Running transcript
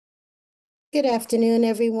Good afternoon,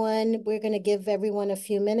 everyone. We're going to give everyone a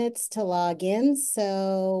few minutes to log in,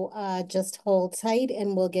 so just hold tight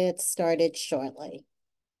and we'll get started shortly.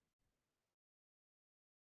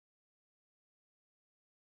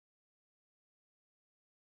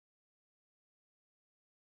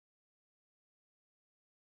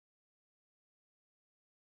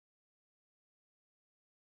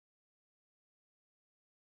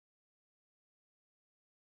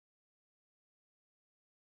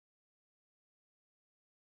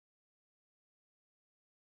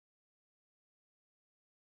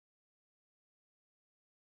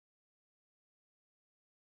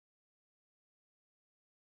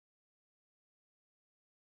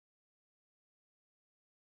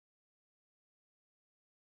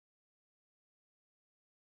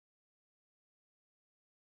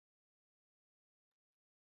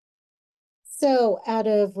 So out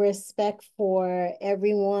of respect for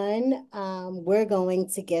everyone, we're going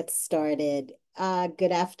to get started.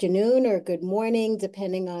 Good afternoon or good morning,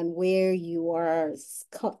 depending on where you are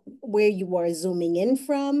zooming in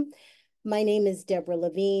from. My name is Deborah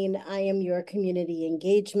Levine. I am your Community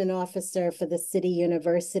Engagement Officer for the City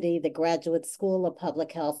University, the Graduate School of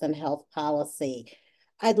Public Health and Health Policy.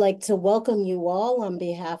 I'd like to welcome you all on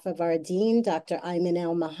behalf of our Dean, Dr. Ayman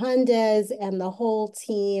El-Mohandes, and the whole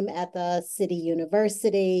team at the City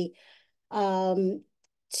University to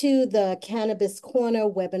the Cannabis Corner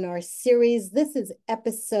Webinar Series. This is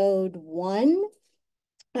episode 1.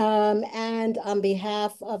 And on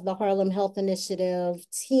behalf of the Harlem Health Initiative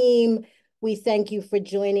team, we thank you for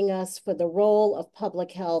joining us for the role of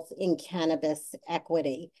public health in cannabis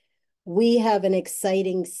equity. We have an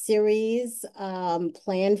exciting series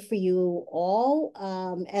planned for you all.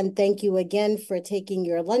 And thank you again for taking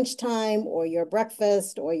your lunchtime or your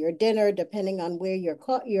breakfast or your dinner, depending on where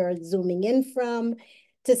you're zooming in from,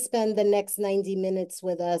 to spend the next 90 minutes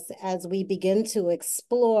with us as we begin to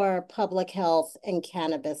explore public health and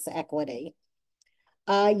cannabis equity.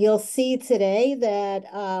 You'll see today that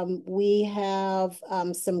we have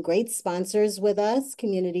some great sponsors with us: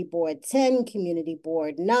 Community Board 10, Community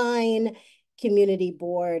Board 9, Community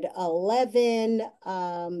Board 11,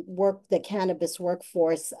 the Cannabis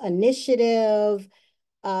Workforce Initiative.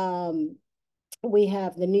 We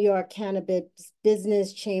have the New York Cannabis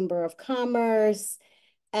Business Chamber of Commerce,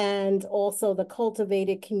 and also the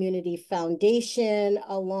Cultivated Community Foundation,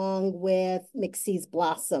 along with MCHES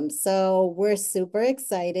Blossom. So we're super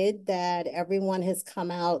excited that everyone has come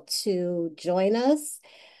out to join us.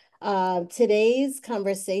 Today's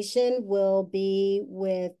conversation will be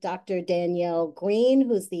with Dr. Danielle Greene,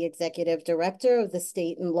 who's the Executive Director of the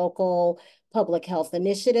State and Local Public Health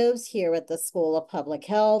Initiatives here at the School of Public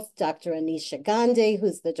Health, Dr. Anisha Gandhi,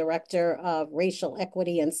 who's the Director of Racial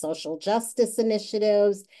Equity and Social Justice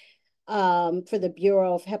Initiatives for the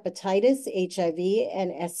Bureau of Hepatitis, HIV,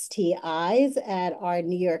 and STIs at our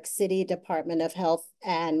New York City Department of Health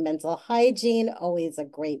and Mental Hygiene, always a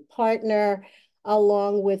great partner,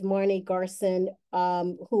 along with Marné Garretson,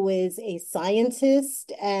 who is a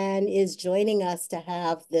scientist and is joining us to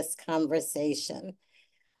have this conversation.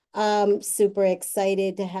 Super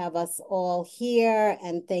excited to have us all here,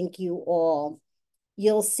 and thank you all.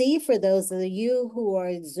 You'll see, for those of you who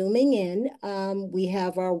are zooming in, we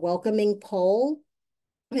have our welcoming poll.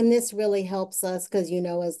 And this really helps us because,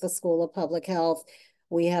 as the School of Public Health,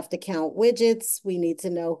 we have to count widgets. We need to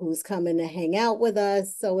know who's coming to hang out with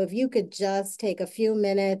us. So if you could just take a few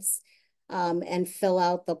minutes and fill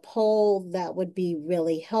out the poll, that would be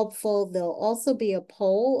really helpful. There'll also be a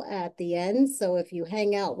poll at the end. So if you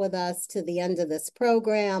hang out with us to the end of this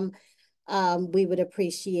program, we would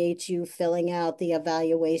appreciate you filling out the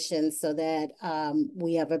evaluation so that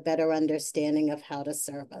we have a better understanding of how to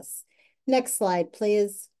serve us. Next slide,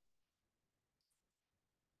 please.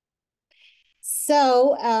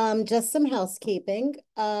 So just some housekeeping.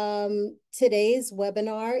 Today's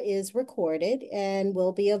webinar is recorded and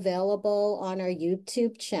will be available on our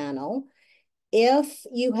YouTube channel. If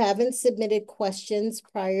you haven't submitted questions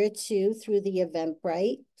prior to through the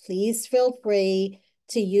Eventbrite, please feel free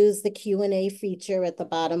to use the Q&A feature at the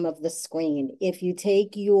bottom of the screen. If you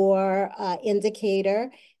take your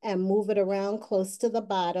indicator and move it around close to the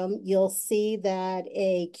bottom, you'll see that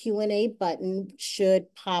a Q&A button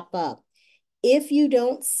should pop up. If you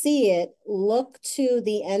don't see it, look to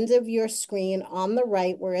the end of your screen on the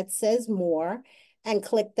right where it says More, and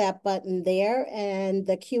click that button there, and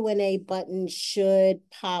the Q&A button should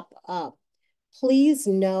pop up. Please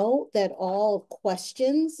know that all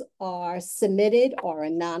questions are submitted or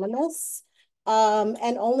anonymous, and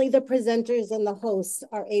only the presenters and the hosts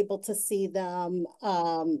are able to see them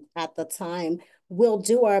at the time. We'll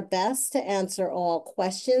do our best to answer all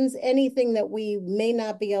questions. Anything that we may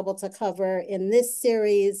not be able to cover in this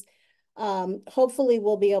series, hopefully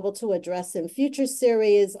we'll be able to address in future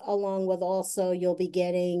series, along with also you'll be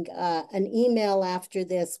getting an email after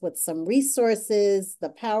this with some resources, the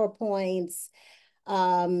PowerPoints,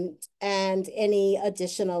 and any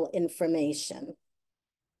additional information.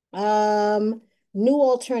 New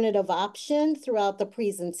alternative option throughout the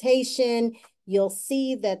presentation. You'll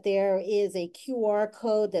see that there is a QR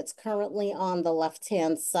code that's currently on the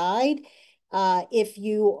left-hand side. If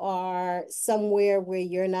you are somewhere where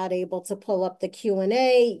you're not able to pull up the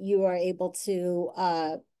Q&A, you are able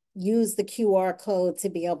to use the QR code to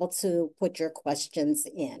be able to put your questions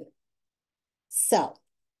in. So,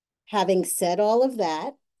 having said all of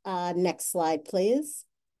that, next slide, please.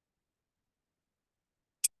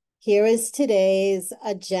 Here is today's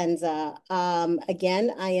agenda.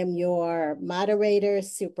 Again, I am your moderator,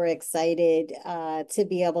 super excited to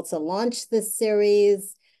be able to launch this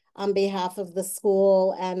series on behalf of the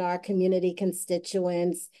school and our community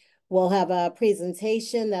constituents. We'll have a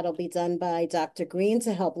presentation that'll be done by Dr. Greene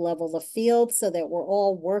to help level the field so that we're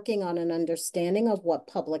all working on an understanding of what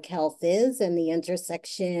public health is and the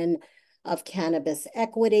intersection of cannabis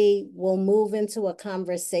equity. We'll move into a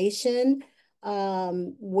conversation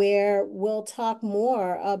where we'll talk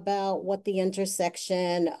more about what the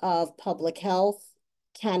intersection of public health,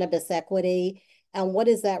 cannabis equity, and what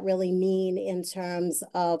does that really mean in terms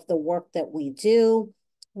of the work that we do.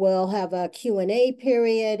 We'll have a Q&A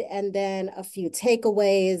period and then a few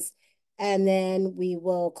takeaways, and then we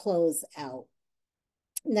will close out.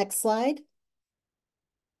 Next slide.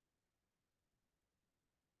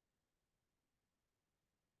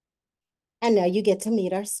 And now you get to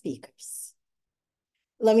meet our speakers.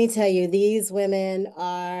 Let me tell you, these women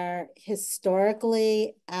are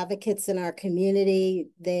historically advocates in our community.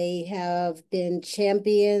 They have been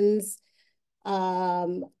champions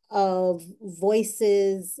of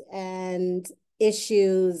voices and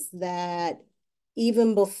issues that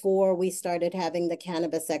even before we started having the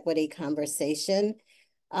cannabis equity conversation,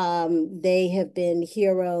 they have been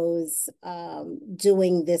heroes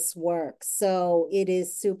doing this work. So it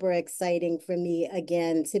is super exciting for me,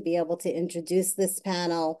 again, to be able to introduce this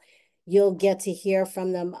panel. You'll get to hear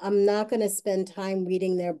from them. I'm not going to spend time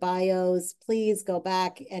reading their bios. Please go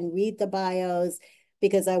back and read the bios,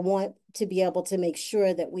 because I want to be able to make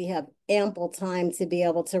sure that we have ample time to be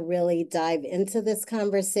able to really dive into this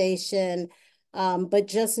conversation. But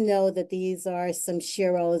just know that these are some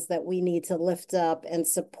sheroes that we need to lift up and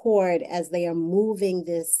support as they are moving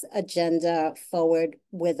this agenda forward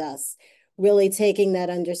with us, really taking that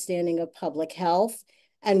understanding of public health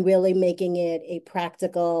and really making it a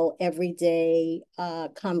practical, everyday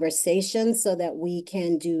conversation so that we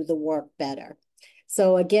can do the work better.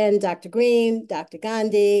 So again, Dr. Greene, Dr.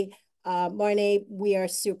 Gandhi, Marné, we are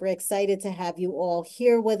super excited to have you all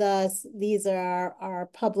here with us. These are our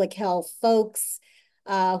public health folks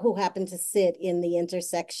who happen to sit in the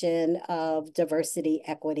intersection of diversity,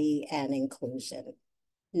 equity, and inclusion.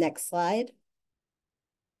 Next slide.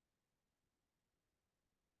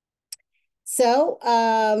 So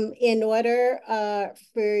in order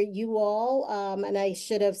for you all, and I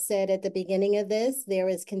should have said at the beginning of this, there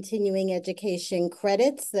is continuing education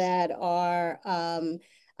credits that are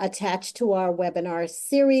attached to our webinar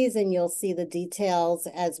series, and you'll see the details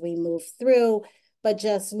as we move through. But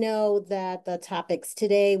just know that the topics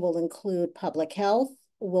today will include public health.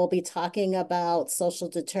 We'll be talking about social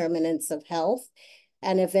determinants of health.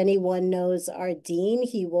 And if anyone knows our dean,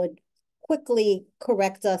 he would quickly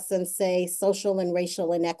correct us and say social and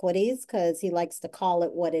racial inequities, because he likes to call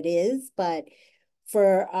it what it is. But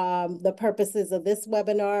for the purposes of this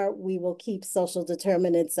webinar, we will keep social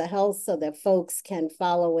determinants of health so that folks can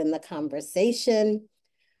follow in the conversation.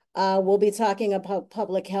 We'll be talking about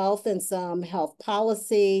public health and some health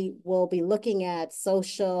policy. We'll be looking at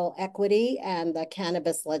social equity and the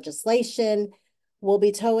cannabis legislation. We'll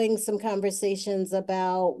be towing some conversations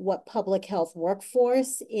about what public health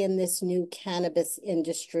workforce in this new cannabis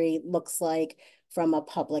industry looks like from a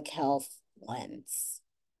public health lens.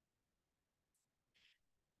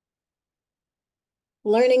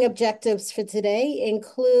 Learning objectives for today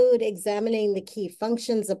include examining the key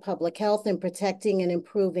functions of public health in protecting and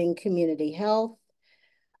improving community health,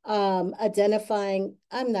 identifying,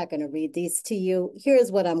 I'm not going to read these to you.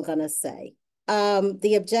 Here's what I'm going to say.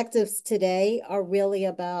 The objectives today are really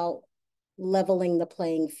about leveling the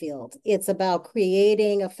playing field. It's about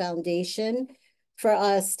creating a foundation for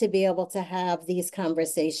us to be able to have these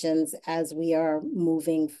conversations as we are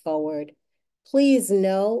moving forward. Please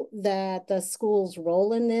know that the school's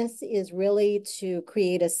role in this is really to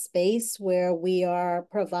create a space where we are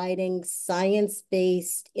providing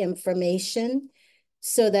science-based information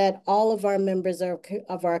so that all of our members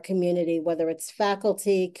of our community, whether it's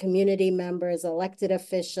faculty, community members, elected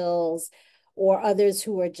officials, or others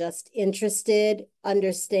who are just interested,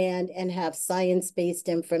 understand, and have science-based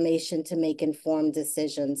information to make informed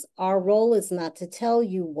decisions. Our role is not to tell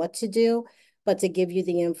you what to do, but to give you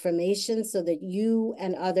the information so that you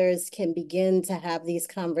and others can begin to have these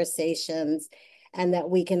conversations, and that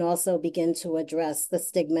we can also begin to address the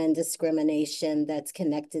stigma and discrimination that's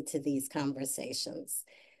connected to these conversations.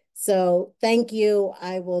 So thank you.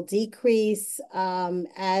 I will decrease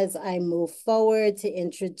as I move forward to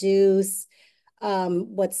introduce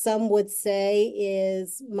what some would say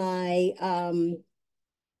is my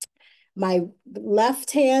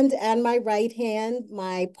left hand and my right hand,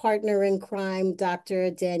 my partner in crime,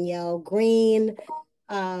 Dr. Danielle Greene.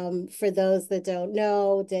 For those that don't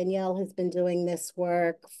know, Danielle has been doing this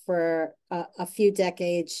work for a few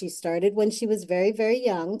decades. She started when she was very, very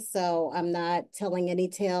young, so I'm not telling any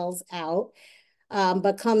tales out,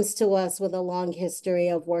 but comes to us with a long history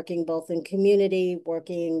of working both in community,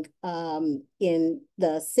 working in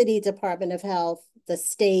the city Department of Health, the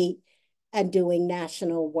state, and doing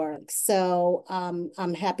national work. So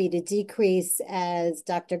I'm happy to decrease as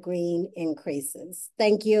Dr. Greene increases.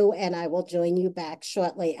 Thank you, and I will join you back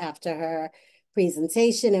shortly after her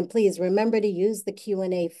presentation. And please remember to use the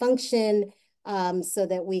Q&A function so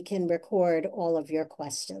that we can record all of your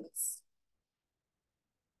questions.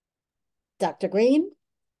 Dr. Greene?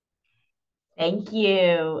 Thank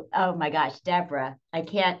you. Oh my gosh, Deborah, I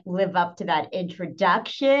can't live up to that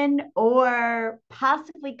introduction or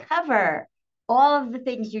possibly cover all of the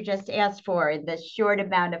things you just asked for in this short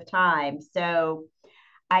amount of time. So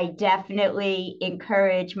I definitely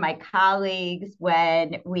encourage my colleagues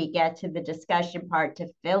when we get to the discussion part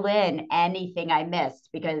to fill in anything I missed,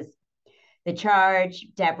 because the charge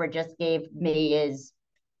Deborah just gave me is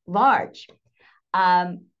large.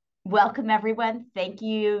 Welcome, everyone. Thank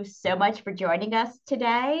you so much for joining us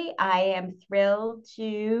today. I am thrilled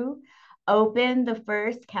to open the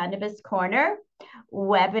first Cannabis Corner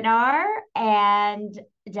webinar, and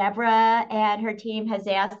Deborah and her team has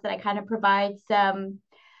asked that I kind of provide some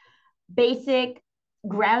basic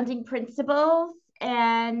grounding principles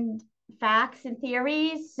and facts and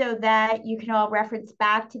theories so that you can all reference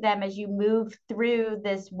back to them as you move through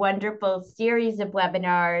this wonderful series of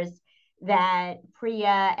webinars that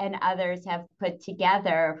Priya and others have put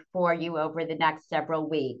together for you over the next several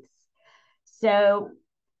weeks. So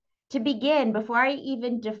to begin, before I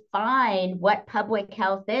even define what public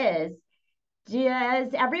health is,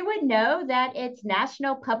 does everyone know that it's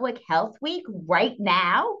National Public Health Week right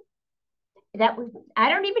now? I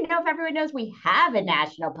don't even know if everyone knows we have a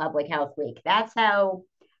National Public Health Week. That's how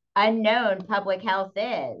unknown public health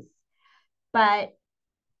is. But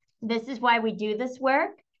this is why we do this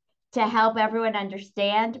work, to help everyone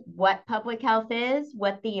understand what public health is,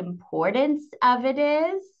 what the importance of it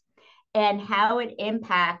is, and how it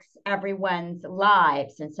impacts everyone's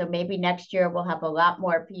lives. And so maybe next year we'll have a lot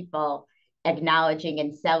more people acknowledging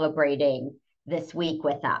and celebrating this week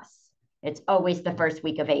with us. It's always the first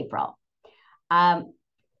week of April.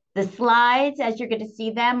 The slides, as you're going to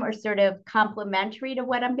see them, are sort of complementary to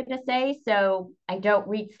what I'm going to say. So I don't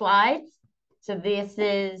read slides. So this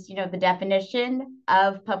is, the definition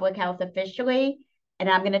of public health officially, and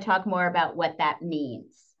I'm going to talk more about what that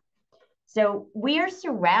means. So we are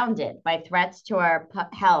surrounded by threats to our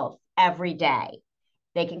health every day.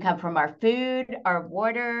 They can come from our food, our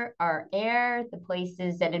water, our air, the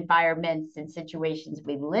places and environments and situations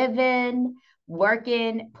we live in, work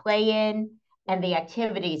in, play in, and the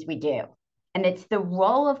activities we do. And it's the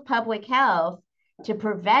role of public health to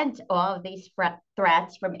prevent all of these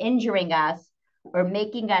threats from injuring us or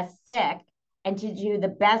making us sick, and to do the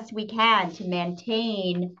best we can to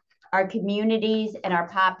maintain our communities and our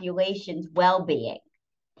population's well-being.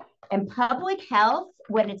 And public health,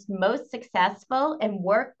 when it's most successful and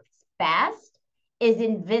works best, is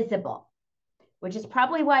invisible, which is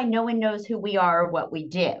probably why no one knows who we are or what we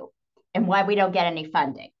do and why we don't get any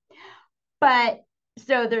funding. But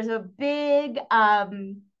so there's a big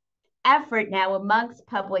effort now amongst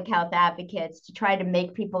public health advocates to try to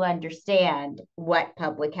make people understand what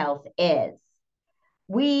public health is.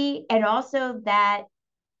 And also that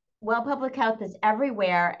while public health is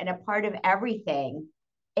everywhere and a part of everything,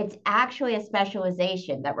 it's actually a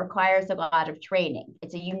specialization that requires a lot of training.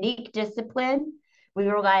 It's a unique discipline. We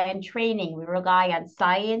rely on training. We rely on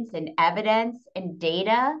science and evidence and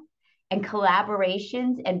data and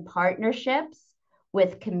collaborations and partnerships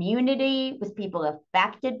with community, with people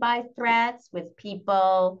affected by threats, with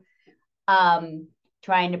people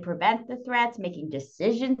trying to prevent the threats, making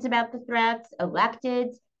decisions about the threats,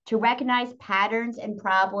 electeds, to recognize patterns and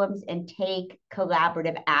problems and take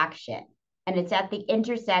collaborative action. And it's at the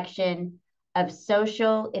intersection of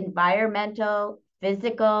social, environmental,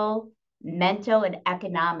 physical, mental, and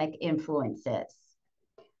economic influences.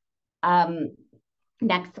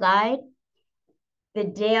 Next slide. The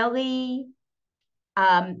daily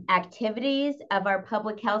activities of our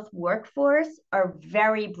public health workforce are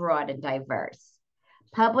very broad and diverse.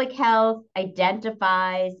 Public health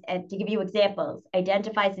identifies, and to give you examples,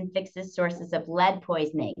 identifies and fixes sources of lead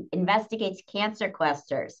poisoning, investigates cancer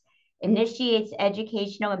clusters, initiates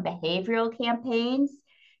educational and behavioral campaigns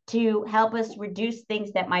to help us reduce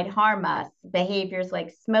things that might harm us, behaviors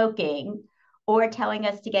like smoking, or telling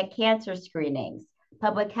us to get cancer screenings.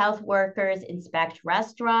 Public health workers inspect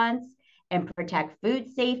restaurants and protect food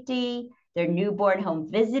safety. They're newborn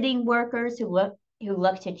home visiting workers who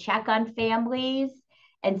look to check on families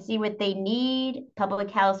and see what they need.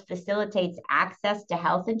 Public health facilitates access to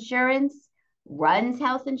health insurance, runs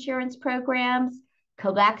health insurance programs,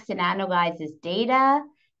 collects and analyzes data,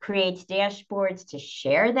 creates dashboards to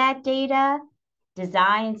share that data,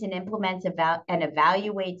 designs and implements and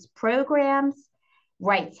evaluates programs,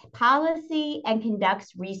 writes policy, and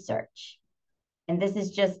conducts research. And this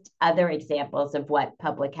is just other examples of what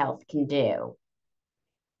public health can do.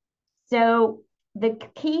 So the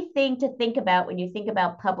key thing to think about when you think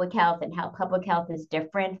about public health and how public health is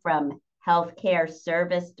different from healthcare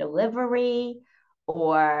service delivery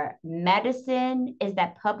or medicine is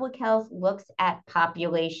that public health looks at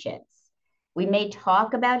populations. We may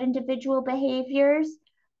talk about individual behaviors,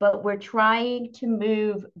 but we're trying to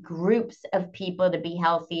move groups of people to be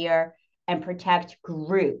healthier and protect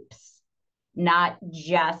groups, not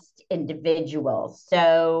just individuals.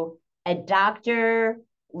 So a doctor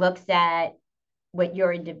looks at what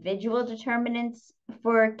your individual determinants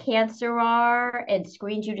for cancer are and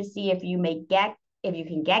screens you to see if you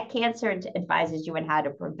can get cancer and advises you on how to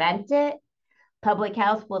prevent it. Public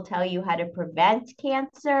health will tell you how to prevent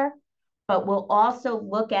cancer, but we'll also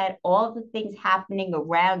look at all the things happening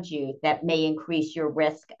around you that may increase your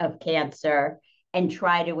risk of cancer and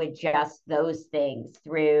try to adjust those things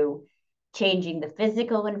through changing the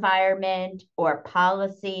physical environment or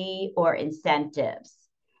policy or incentives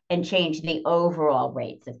and change the overall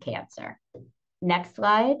rates of cancer. Next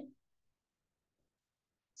slide.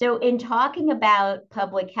 So in talking about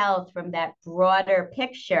public health from that broader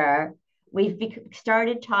picture, we've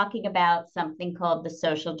started talking about something called the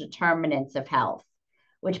social determinants of health,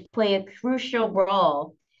 which play a crucial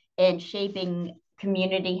role in shaping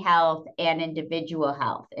community health and individual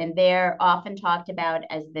health. And they're often talked about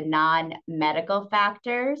as the non-medical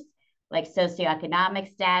factors like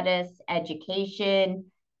socioeconomic status, education,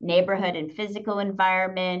 neighborhood and physical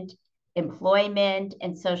environment, employment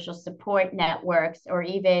and social support networks, or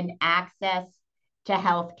even access to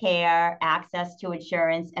healthcare, access to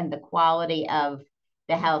insurance, and the quality of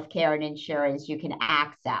the healthcare and insurance you can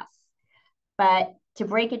access. But to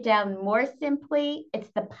break it down more simply, it's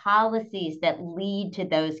the policies that lead to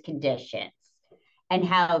those conditions and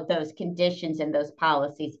how those conditions and those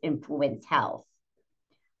policies influence health.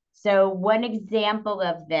 So one example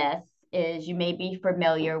of this is you may be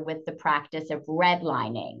familiar with the practice of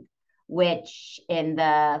redlining, which in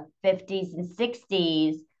the 50s and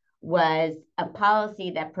 60s was a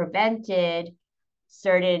policy that prevented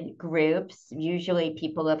certain groups, usually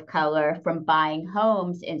people of color, from buying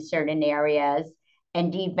homes in certain areas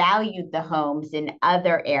and devalued the homes in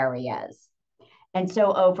other areas. And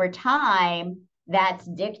so over time, that's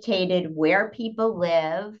dictated where people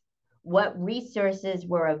live, what resources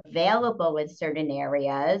were available in certain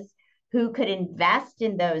areas, who could invest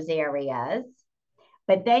in those areas.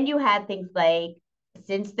 But then you had things like,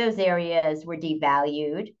 since those areas were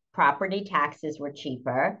devalued, property taxes were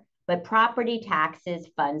cheaper, but property taxes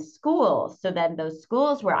fund schools. So then those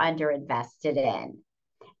schools were underinvested in,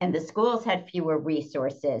 and the schools had fewer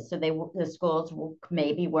resources. So the schools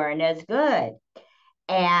maybe weren't as good.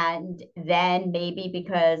 And then maybe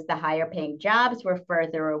because the higher paying jobs were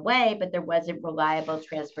further away, but there wasn't reliable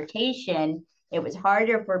transportation, it was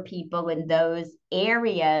harder for people in those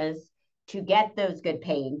areas to get those good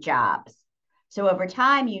paying jobs. So over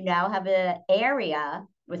time, you now have an area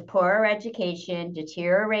with poorer education,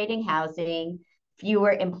 deteriorating housing,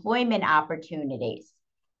 fewer employment opportunities.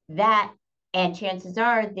 And chances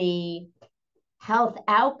are the health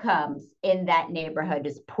outcomes in that neighborhood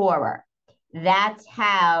is poorer. That's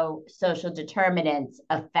how social determinants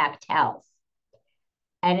affect health.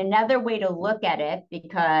 And another way to look at it,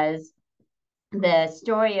 because the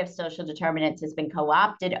story of social determinants has been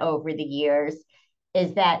co-opted over the years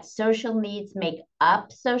is that social needs make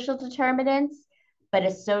up social determinants, but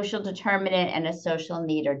a social determinant and a social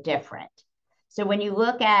need are different. So when you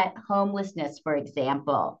look at homelessness, for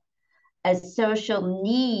example, a social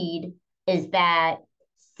need is that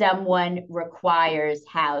someone requires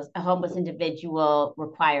a homeless individual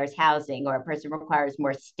requires housing, or a person requires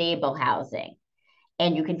more stable housing.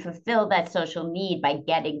 And you can fulfill that social need by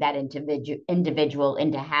getting that individual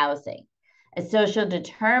into housing. A social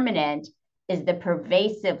determinant is the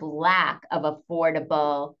pervasive lack of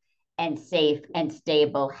affordable and safe and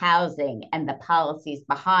stable housing and the policies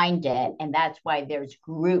behind it. And that's why there's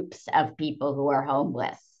groups of people who are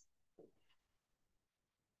homeless.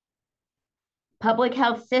 Public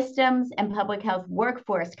health systems and public health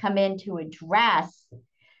workforce come in to address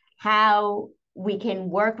how we can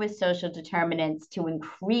work with social determinants to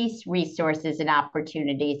increase resources and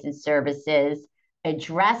opportunities and services,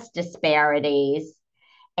 address disparities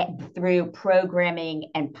through programming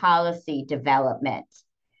and policy development.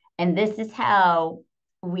 And this is how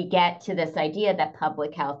we get to this idea that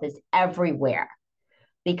public health is everywhere.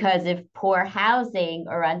 Because if poor housing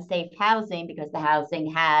or unsafe housing, because the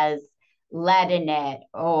housing has lead in it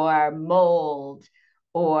or mold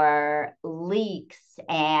or leaks,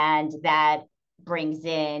 and that brings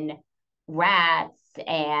in rats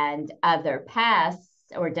and other pests,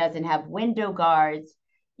 or doesn't have window guards,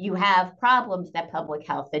 you have problems that public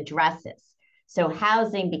health addresses. So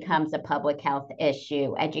housing becomes a public health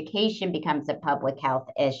issue, education becomes a public health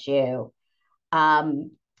issue.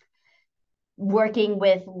 Working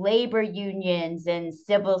with labor unions and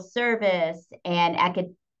civil service and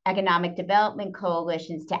economic development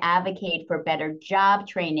coalitions to advocate for better job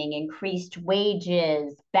training, increased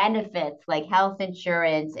wages, benefits like health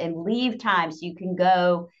insurance, and leave time so you can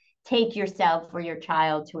go take yourself or your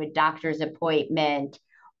child to a doctor's appointment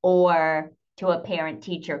or to a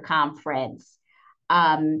parent-teacher conference,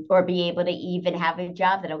 or be able to even have a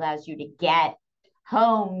job that allows you to get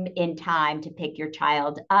home in time to pick your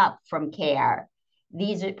child up from care.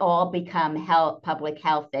 These all become public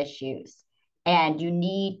health issues. And you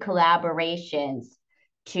need collaborations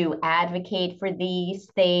to advocate for these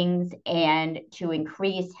things and to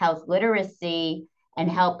increase health literacy and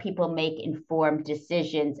help people make informed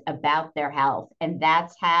decisions about their health. And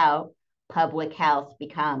that's how public health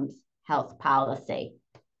becomes health policy.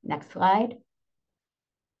 Next slide.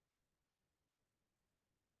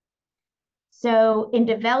 So in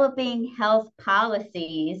developing health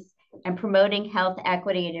policies and promoting health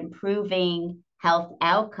equity and improving health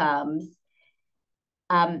outcomes,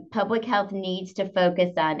 public health needs to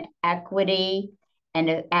focus on equity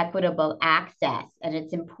and equitable access. And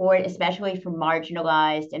it's important, especially for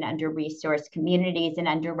marginalized and under-resourced communities and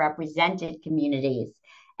underrepresented communities.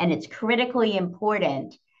 And it's critically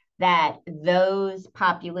important that those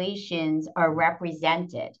populations are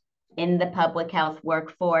represented in the public health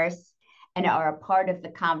workforce and are a part of the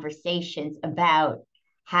conversations about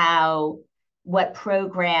what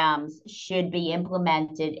programs should be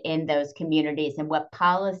implemented in those communities and what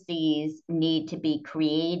policies need to be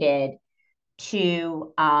created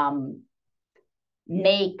to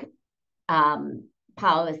make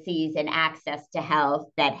policies and access to health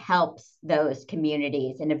that helps those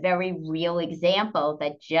communities. And a very real example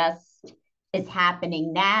that just is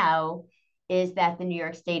happening now is that the New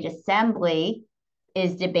York State Assembly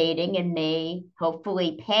is debating and may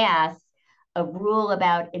hopefully pass a rule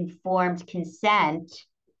about informed consent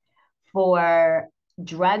for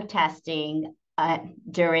drug testing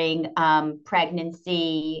during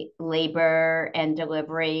pregnancy, labor and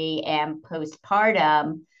delivery, and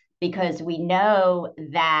postpartum, because we know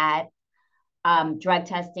that drug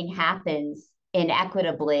testing happens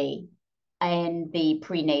inequitably in the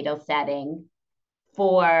prenatal setting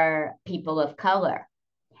for people of color.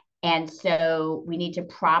 And so we need to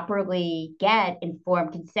properly get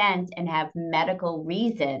informed consent and have medical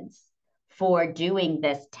reasons for doing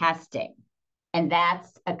this testing. And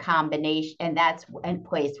that's a combination, and that's a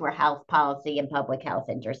place where health policy and public health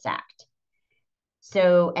intersect.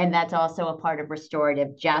 So, and that's also a part of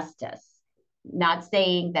restorative justice. Not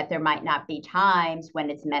saying that there might not be times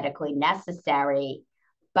when it's medically necessary,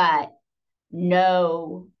 but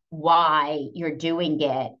know why you're doing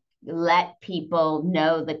it. Let people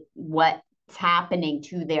know what's happening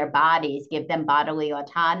to their bodies, give them bodily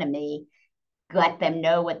autonomy, let them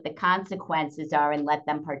know what the consequences are, and let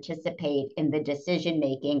them participate in the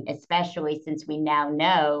decision-making, especially since we now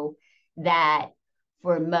know that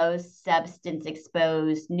for most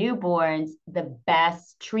substance-exposed newborns, the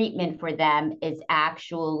best treatment for them is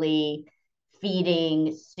actually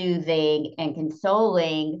feeding, soothing, and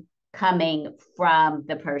consoling coming from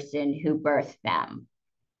the person who birthed them.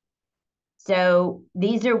 So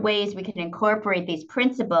these are ways we can incorporate these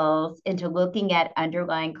principles into looking at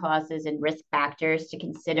underlying causes and risk factors to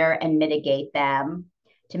consider and mitigate them,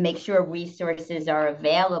 to make sure resources are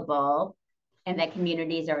available and that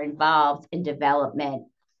communities are involved in development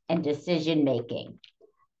and decision making.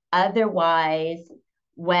 Otherwise,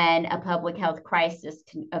 when a public health crisis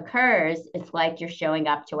occurs, it's like you're showing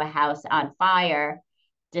up to a house on fire,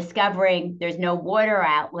 discovering there's no water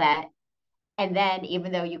outlet, and then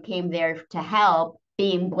even though you came there to help,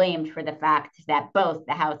 being blamed for the fact that both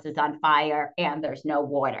the house is on fire and there's no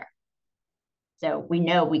water. So we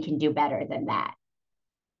know we can do better than that.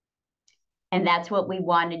 And that's what we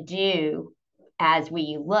want to do as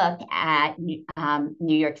we look at New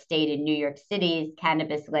York State and New York City's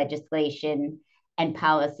cannabis legislation and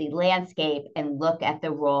policy landscape, and look at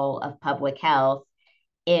the role of public health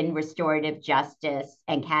in restorative justice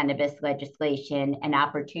and cannabis legislation and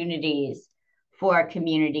opportunities for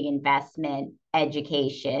community investment,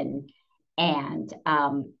 education, and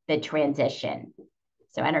the transition.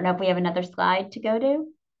 So I don't know if we have another slide to go to.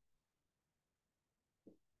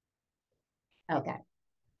 Okay,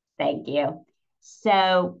 thank you.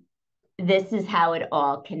 So this is how it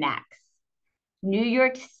all connects. New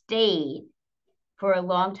York State, for a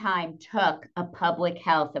long time, took a public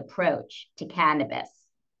health approach to cannabis,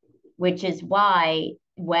 which is why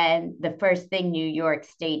when the first thing New York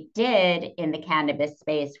State did in the cannabis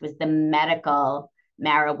space was the medical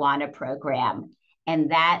marijuana program.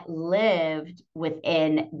 And that lived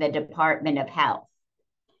within the Department of Health,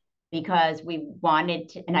 because we wanted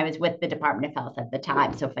to, and I was with the Department of Health at the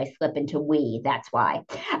time, so if I slip into we, that's why.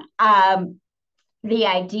 The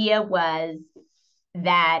idea was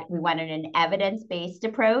that we wanted an evidence-based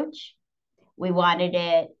approach. We wanted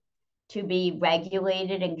it to be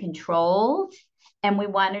regulated and controlled, and we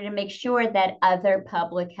wanted to make sure that other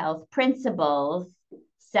public health principles,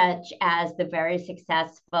 such as the very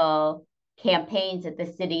successful campaigns at the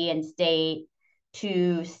city and state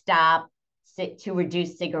to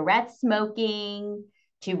reduce cigarette smoking,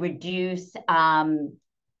 to reduce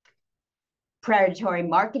predatory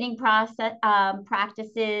marketing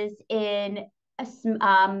practices in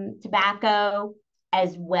tobacco,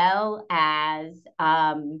 as well as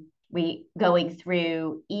we going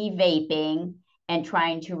through e-vaping and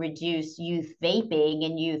trying to reduce youth vaping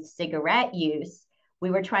and youth cigarette use. We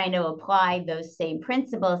were trying to apply those same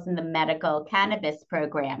principles in the medical cannabis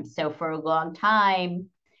program. So for a long time,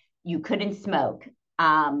 you couldn't smoke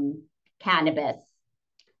cannabis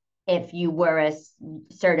if you were a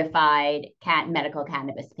certified medical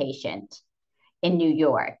cannabis patient in New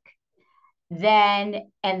York. And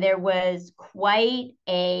there was quite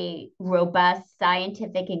a robust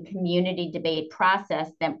scientific and community debate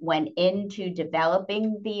process that went into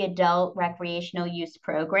developing the adult recreational use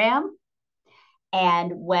program.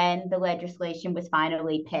 And when the legislation was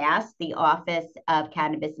finally passed, the Office of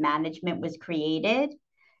Cannabis Management was created.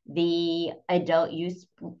 The adult use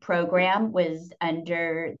program was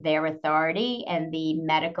under their authority, and the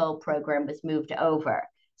medical program was moved over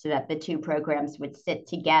so that the two programs would sit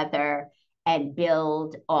together and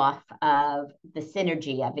build off of the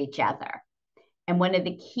synergy of each other. And one of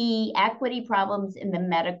the key equity problems in the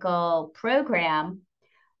medical program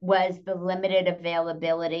was the limited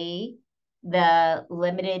availability, the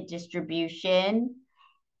limited distribution,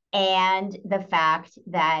 and the fact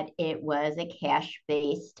that it was a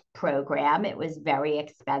cash-based program. It was very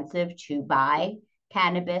expensive to buy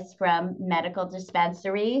cannabis from medical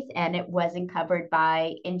dispensaries, and it wasn't covered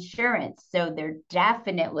by insurance. So there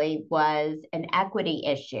definitely was an equity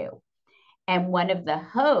issue. And one of the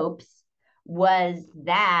hopes was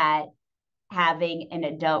that having an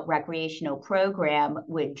adult recreational program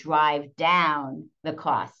would drive down the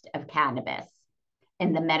cost of cannabis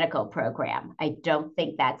in the medical program. I don't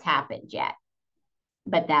think that's happened yet,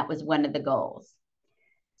 but that was one of the goals.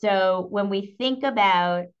 So when we think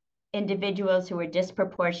about individuals who were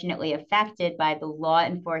disproportionately affected by the law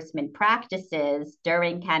enforcement practices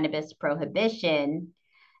during cannabis prohibition,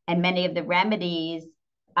 and many of the remedies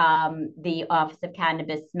the Office of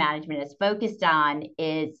Cannabis Management is focused on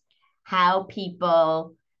is how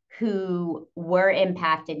people who were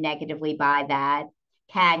impacted negatively by that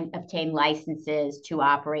can obtain licenses to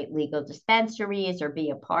operate legal dispensaries or be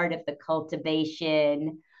a part of the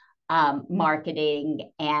cultivation,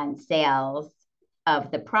 marketing, and sales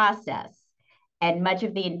of the process. And much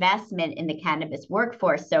of the investment in the cannabis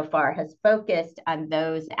workforce so far has focused on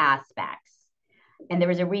those aspects. And there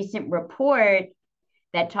was a recent report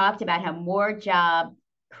that talked about how more jobs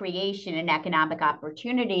creation and economic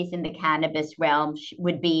opportunities in the cannabis realm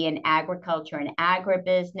would be in agriculture and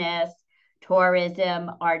agribusiness, tourism,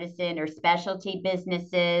 artisan or specialty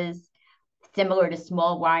businesses, similar to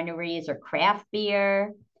small wineries or craft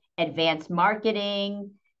beer, advanced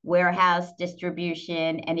marketing, warehouse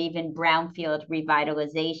distribution, and even brownfield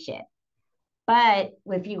revitalization. But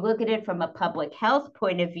if you look at it from a public health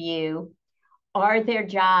point of view, are there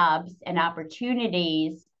jobs and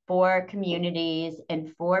opportunities for communities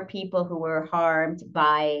and for people who were harmed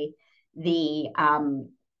by the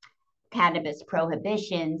cannabis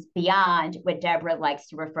prohibitions beyond what Deborah likes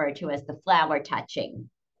to refer to as the flower touching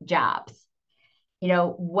jobs? You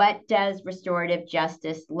know, what does restorative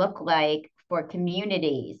justice look like for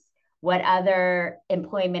communities? What other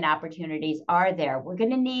employment opportunities are there? We're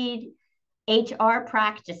going to need HR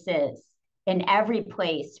practices in every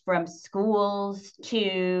place, from schools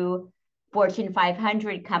to Fortune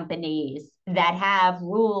 500 companies that have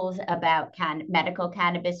rules about medical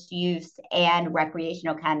cannabis use and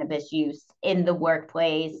recreational cannabis use in the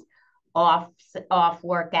workplace, off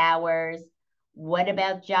work hours. What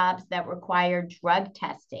about jobs that require drug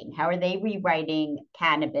testing? How are they rewriting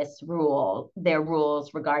their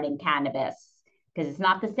rules regarding cannabis? Because it's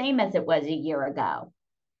not the same as it was a year ago.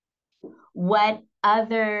 What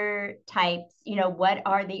other types, what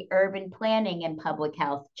are the urban planning and public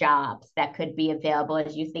health jobs that could be available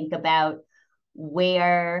as you think about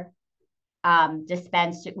where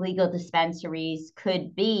legal dispensaries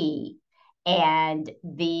could be, and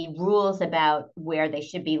the rules about where they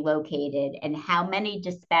should be located and how many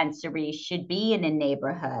dispensaries should be in a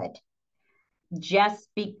neighborhood? Just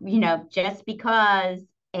because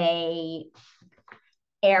a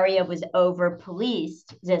area was over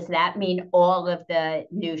policed, does that mean all of the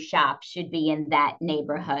new shops should be in that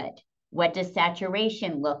neighborhood? What does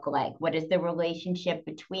saturation look like? What is the relationship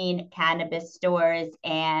between cannabis stores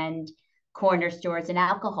and corner stores and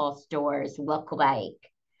alcohol stores look like?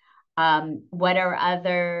 What are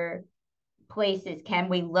other places? Can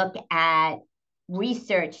we look at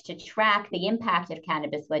research to track the impact of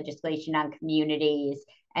cannabis legislation on communities,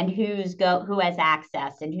 and who has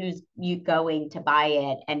access and who's going to buy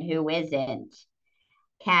it and who isn't?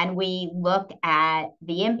 Can we look at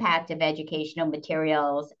the impact of educational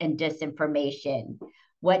materials and disinformation?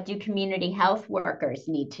 What do community health workers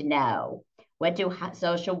need to know? What do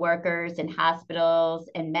social workers and hospitals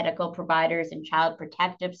and medical providers and child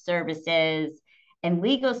protective services and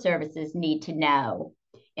legal services need to know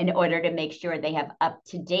in order to make sure they have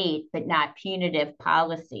up-to-date but not punitive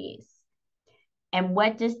policies? And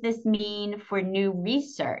what does this mean for new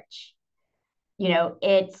research?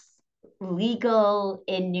 It's legal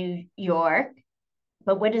in New York,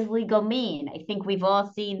 but what does legal mean? I think we've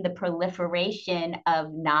all seen the proliferation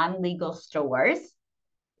of non-legal stores,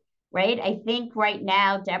 right? I think right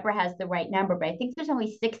now, Deborah has the right number, but I think there's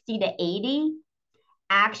only 60 to 80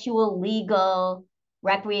 actual legal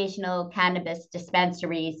recreational cannabis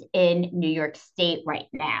dispensaries in New York State right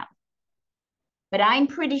now. But I'm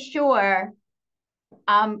pretty sure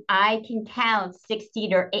I can count 60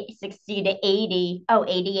 to 80. Oh,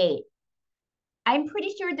 88. I'm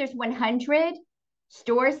pretty sure there's 100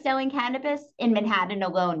 stores selling cannabis in Manhattan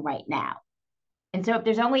alone right now. And so if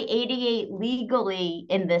there's only 88 legally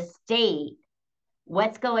in the state,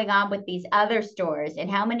 what's going on with these other stores, and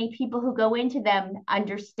how many people who go into them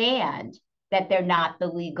understand that they're not the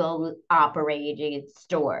legal operated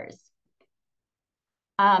stores?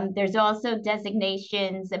 There's also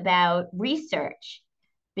designations about research,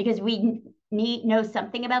 because we need to know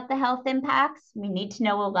something about the health impacts. We need to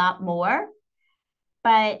know a lot more,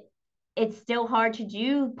 but it's still hard to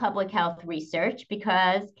do public health research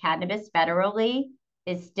because cannabis federally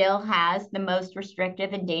still has the most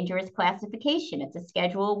restrictive and dangerous classification. It's a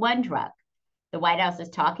Schedule I drug. The White House is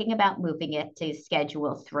talking about moving it to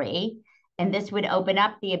Schedule III, and this would open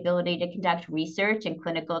up the ability to conduct research and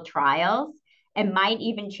clinical trials, and might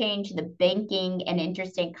even change the banking and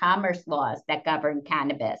interstate commerce laws that govern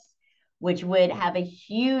cannabis, which would have a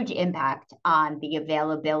huge impact on the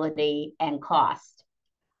availability and cost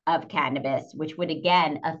of cannabis, which would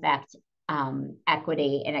again affect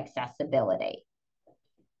equity and accessibility.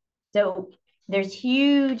 So there's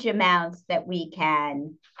huge amounts that we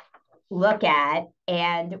can look at,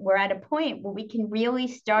 and we're at a point where we can really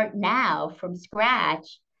start now from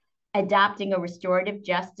scratch, adopting a restorative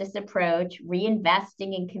justice approach,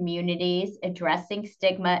 reinvesting in communities, addressing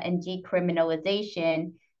stigma and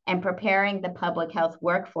decriminalization, and preparing the public health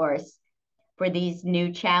workforce for these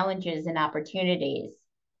new challenges and opportunities.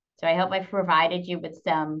 So I hope I've provided you with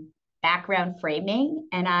some background framing,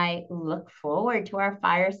 and I look forward to our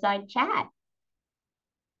fireside chat.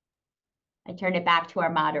 I turn it back to our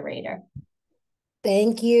moderator.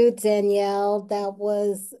 Thank you, Danielle. That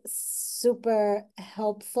was super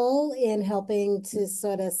helpful in helping to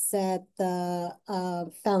sort of set the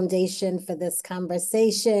foundation for this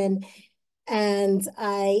conversation. And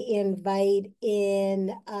I invite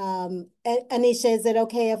in, Anisha, is it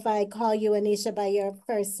okay if I call you Anisha by your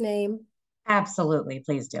first name? Absolutely,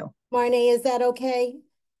 please do. Marné, is that okay?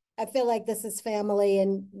 I feel like this is family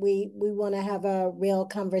and we want to have a real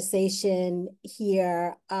conversation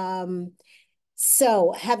here.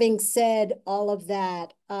 So having said all of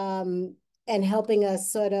that, and helping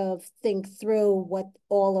us sort of think through what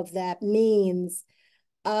all of that means,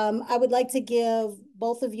 I would like to give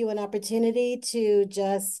both of you an opportunity to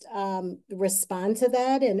just respond to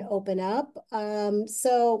that and open up.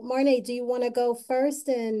 So Marné, do you want to go first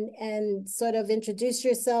and sort of introduce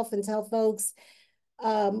yourself and tell folks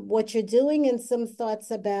what you're doing and some thoughts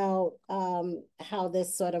about how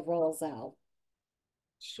this sort of rolls out?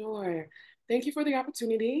 Sure. Thank you for the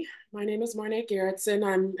opportunity. My name is Marné Garretson.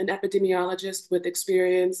 I'm an epidemiologist with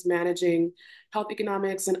experience managing health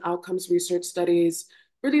economics and outcomes research studies,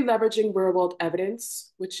 really leveraging real world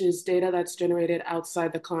evidence, which is data that's generated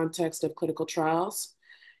outside the context of clinical trials.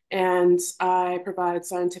 And I provide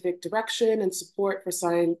scientific direction and support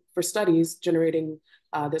for studies generating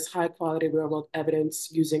this high quality real world evidence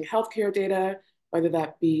using healthcare data, whether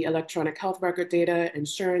that be electronic health record data,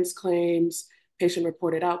 insurance claims,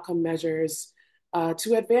 patient-reported outcome measures,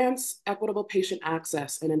 to advance equitable patient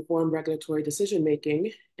access and inform regulatory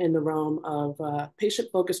decision-making in the realm of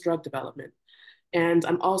patient-focused drug development. And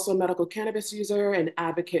I'm also a medical cannabis user and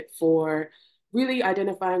advocate for really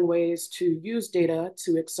identifying ways to use data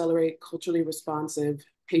to accelerate culturally responsive,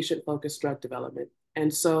 patient-focused drug development.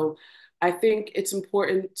 And so I think it's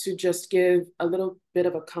important to just give a little bit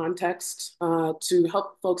of a context to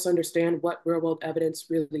help folks understand what real-world evidence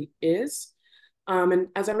really is. And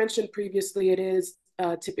as I mentioned previously, it is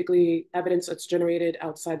typically evidence that's generated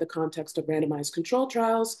outside the context of randomized control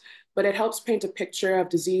trials, but it helps paint a picture of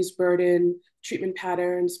disease burden, treatment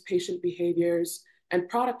patterns, patient behaviors, and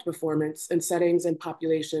product performance in settings and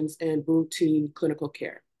populations in routine clinical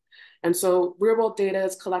care. And so real world data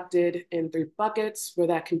is collected in 3 buckets, where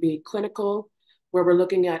that can be clinical, where we're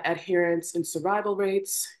looking at adherence and survival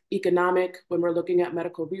rates, economic, when we're looking at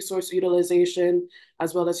medical resource utilization,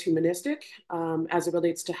 as well as humanistic, as it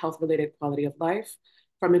relates to health-related quality of life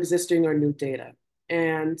from existing or new data.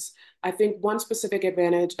 And I think one specific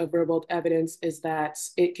advantage of real-world evidence is that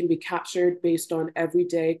it can be captured based on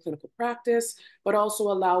everyday clinical practice, but also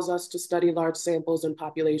allows us to study large samples and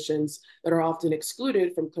populations that are often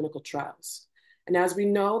excluded from clinical trials. And as we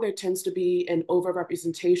know, there tends to be an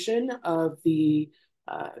overrepresentation of the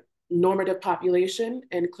normative population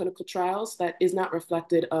in clinical trials that is not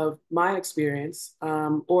reflected of my experience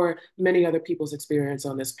or many other people's experience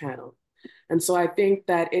on this panel. And so I think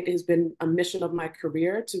that it has been a mission of my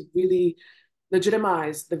career to really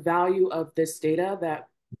legitimize the value of this data that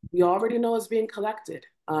we already know is being collected.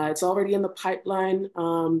 It's already in the pipeline.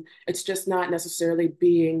 It's just not necessarily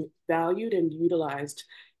being valued and utilized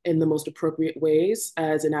in the most appropriate ways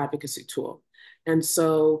as an advocacy tool. And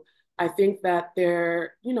so I think that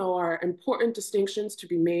there, are important distinctions to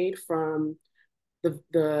be made from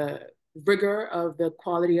the rigor of the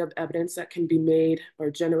quality of evidence that can be made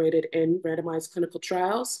or generated in randomized clinical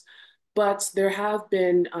trials. But there have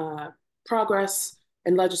been progress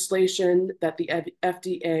and legislation that the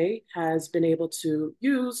FDA has been able to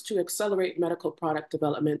use to accelerate medical product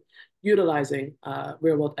development utilizing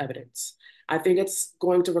real-world evidence. I think it's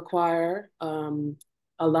going to require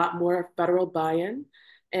a lot more federal buy-in,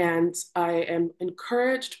 and I am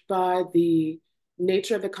encouraged by the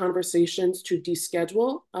nature of the conversations to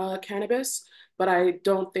deschedule cannabis, but I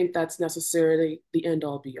don't think that's necessarily the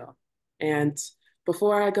end-all be-all. And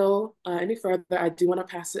before I go any further, I do want to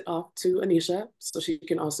pass it off to Anisha so she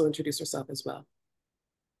can also introduce herself as well.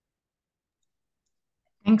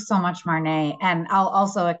 Thanks so much, Marné. And I'll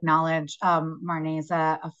also acknowledge Marné is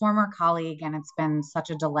a former colleague, and it's been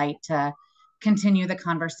such a delight to continue the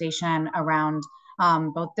conversation around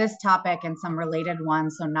both this topic and some related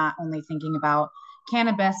ones. So not only thinking about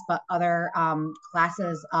cannabis, but other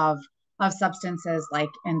classes of substances like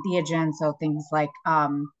entheogens, so things like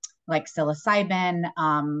psilocybin,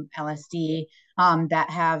 LSD, that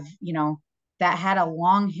have, that had a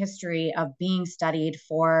long history of being studied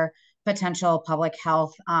for potential public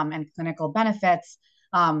health and clinical benefits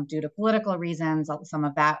due to political reasons. Some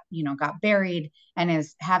of that, got buried and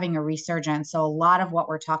is having a resurgence. So a lot of what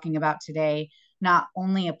we're talking about today not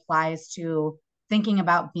only applies to thinking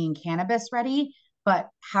about being cannabis ready, but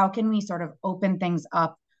how can we sort of open things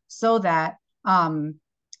up so that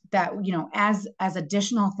you know, as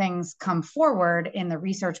additional things come forward in the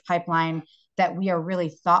research pipeline, that we are really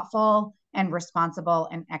thoughtful and responsible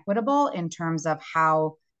and equitable in terms of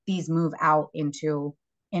how these move out into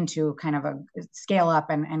kind of a scale up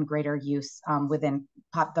and greater use within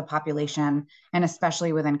the population, and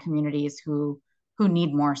especially within communities who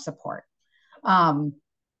need more support.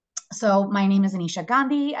 So my name is Anisha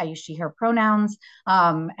Gandhi. I use she, her pronouns.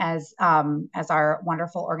 As our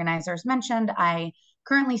wonderful organizers mentioned, I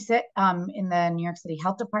currently sit in the New York City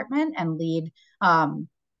Health Department and lead,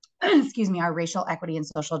 excuse me, our Racial Equity and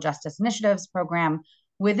Social Justice Initiatives program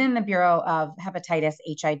within the Bureau of Hepatitis,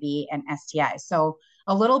 HIV, and STIs. So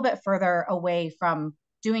a little bit further away from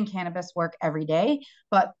doing cannabis work every day,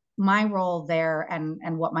 but my role there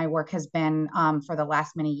and what my work has been for the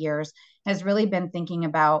last many years has really been thinking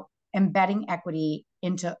about embedding equity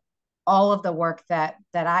into all of the work that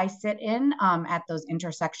I sit in at those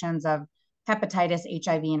intersections of hepatitis,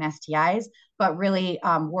 HIV, and STIs, but really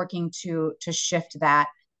working to shift that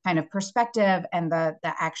kind of perspective and the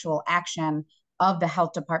actual action of the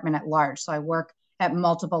health department at large. So I work at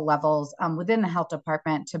multiple levels within the health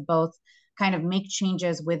department to both kind of make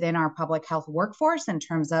changes within our public health workforce in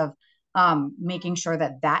terms of making sure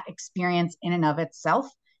that experience in and of itself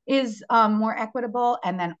is more equitable,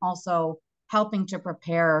 and then also helping to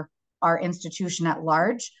prepare our institution at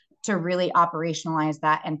large to really operationalize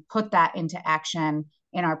that and put that into action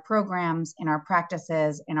in our programs, in our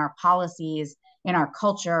practices, in our policies, in our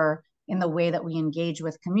culture, in the way that we engage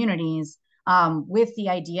with communities, with the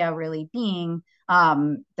idea really being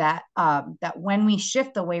that when we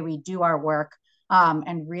shift the way we do our work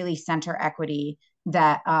and really center equity,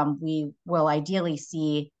 that we will ideally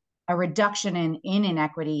see a reduction in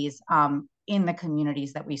inequities in the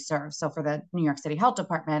communities that we serve. So for the New York City Health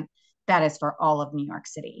Department, that is for all of New York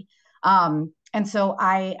City. And so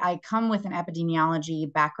I come with an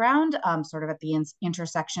epidemiology background, sort of at the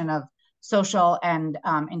intersection of social and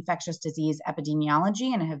infectious disease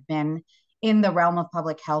epidemiology, and have been in the realm of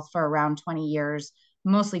public health for around 20 years,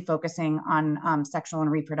 mostly focusing on sexual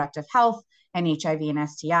and reproductive health and HIV and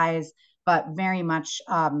STIs, but very much,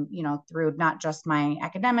 you know, through not just my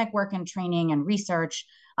academic work and training and research,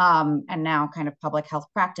 and now kind of public health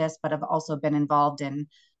practice, but have also been involved in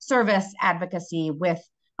service advocacy with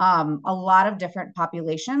a lot of different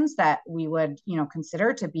populations that we would, you know,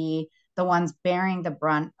 consider to be the ones bearing the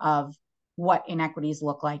brunt of what inequities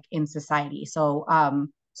look like in society. So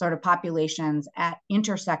sort of populations at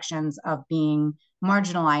intersections of being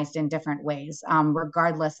marginalized in different ways,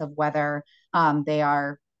 regardless of whether they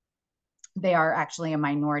are actually a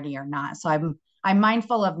minority or not. So I'm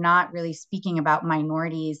mindful of not really speaking about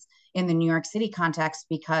minorities in the New York City context,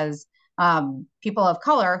 because people of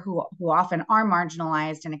color who often are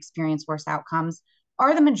marginalized and experience worse outcomes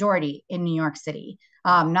are the majority in New York City,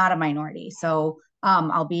 not a minority. So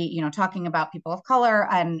I'll be, you know, talking about people of color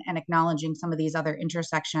and acknowledging some of these other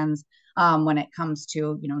intersections when it comes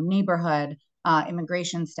to, you know, neighborhood,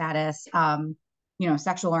 immigration status, you know,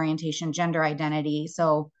 sexual orientation, gender identity.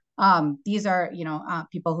 So these are, you know,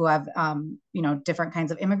 people who have, you know, different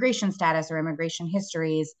kinds of immigration status or immigration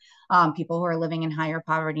histories, people who are living in higher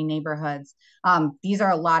poverty neighborhoods. These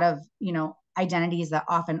are a lot of, you know, identities that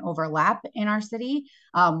often overlap in our city.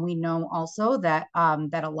 We know also that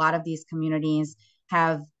that a lot of these communities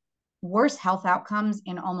have worse health outcomes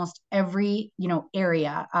in almost every, you know,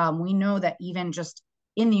 area. We know that even just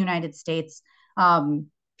in the United States,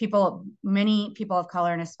 many people of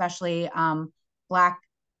color, and especially Black,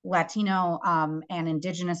 Latino, and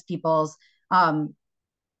Indigenous peoples,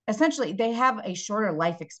 essentially they have a shorter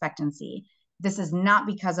life expectancy. This is not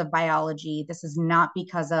because of biology. This is not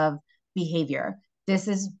because of behavior. This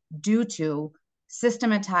is due to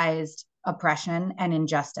systematized oppression and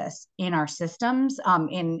injustice in our systems,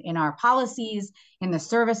 in our policies, in the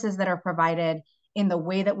services that are provided, in the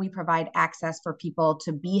way that we provide access for people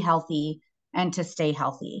to be healthy and to stay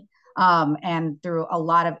healthy. And through a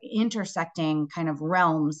lot of intersecting kind of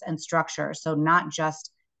realms and structures. So not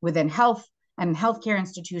just within health and healthcare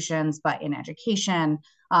institutions, but in education,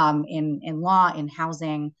 in law, in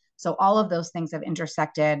housing. So all of those things have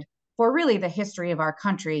intersected for really the history of our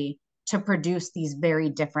country to produce these very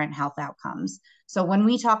different health outcomes. So when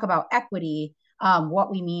we talk about equity,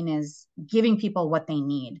 what we mean is giving people what they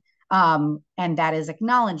need. And that is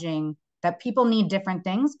acknowledging that people need different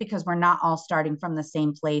things because we're not all starting from the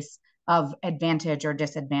same place of advantage or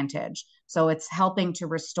disadvantage. So it's helping to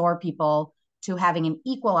restore people to having an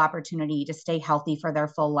equal opportunity to stay healthy for their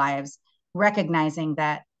full lives, recognizing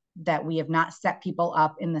that we have not set people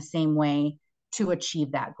up in the same way to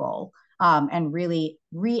achieve that goal, and really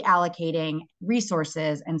reallocating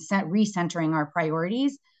resources and recentering our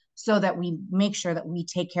priorities so that we make sure that we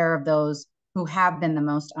take care of those who have been the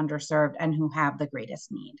most underserved and who have the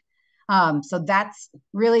greatest need. So that's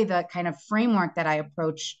really the kind of framework that I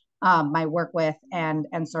approach my work with, and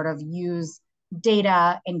sort of use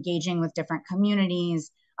data, engaging with different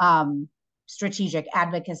communities, strategic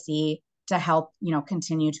advocacy to help,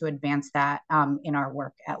 continue to advance that in our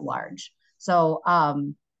work at large. So, I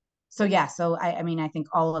mean, I think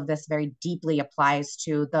all of this very deeply applies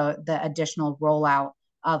to the additional rollout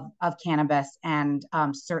of cannabis. And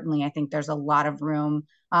certainly I think there's a lot of room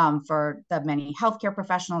for the many healthcare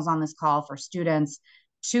professionals on this call, for students,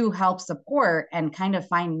 to help support and kind of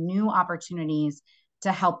find new opportunities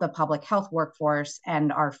to help the public health workforce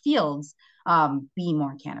and our fields be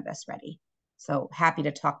more cannabis ready. So happy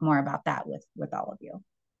to talk more about that with all of you.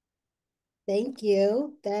 Thank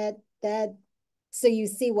you. So you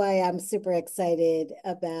see why I'm super excited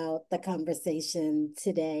about the conversation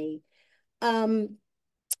today.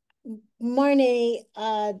 Marné,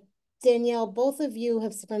 Danielle, both of you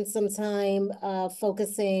have spent some time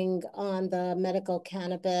focusing on the medical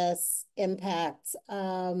cannabis impact,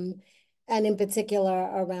 and in particular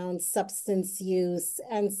around substance use.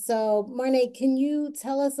 And so, Marné, can you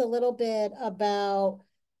tell us a little bit about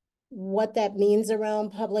what that means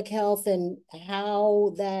around public health and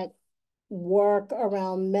how that work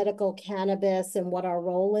around medical cannabis and what our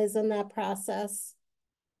role is in that process?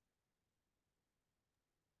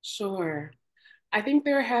 Sure. I think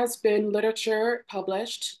there has been literature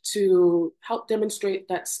published to help demonstrate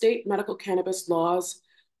that state medical cannabis laws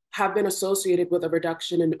have been associated with a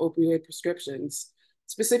reduction in opioid prescriptions.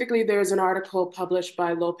 Specifically, there's an article published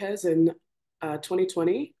by Lopez in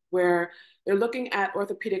 2020, where they're looking at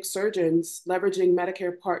orthopedic surgeons leveraging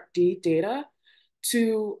Medicare Part D data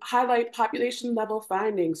to highlight population-level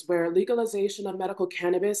findings where legalization of medical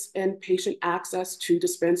cannabis and patient access to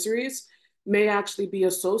dispensaries may actually be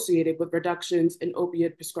associated with reductions in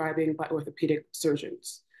opiate prescribing by orthopedic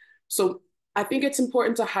surgeons. So I think it's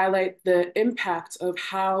important to highlight the impact of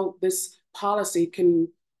how this policy can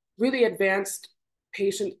really advance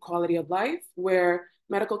patient quality of life, where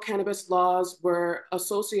medical cannabis laws were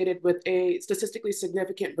associated with a statistically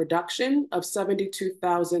significant reduction of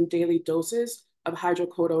 72,000 daily doses of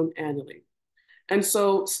hydrocodone annually. And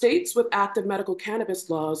so states with active medical cannabis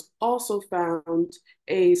laws also found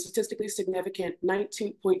a statistically significant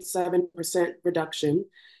 19.7% reduction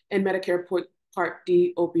in Medicare Part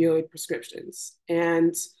D opioid prescriptions.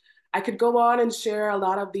 And I could go on and share a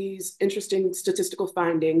lot of these interesting statistical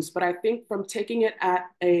findings, but I think from taking it at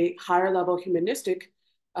a higher level humanistic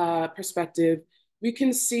perspective, we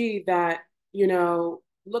can see that,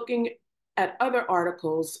 looking at other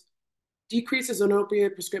articles, decreases in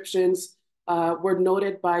opioid prescriptions were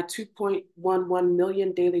noted by 2.11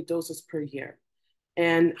 million daily doses per year.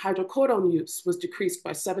 And hydrocodone use was decreased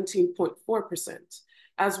by 17.4%,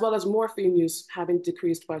 as well as morphine use having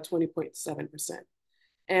decreased by 20.7%.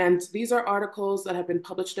 And these are articles that have been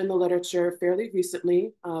published in the literature fairly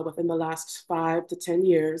recently, within the last 5 to 10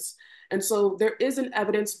 years. And so there is an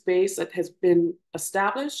evidence base that has been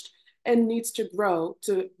established and needs to grow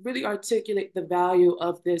to really articulate the value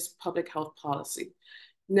of this public health policy.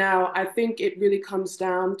 Now, I think it really comes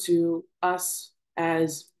down to us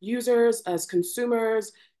as users, as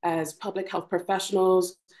consumers, as public health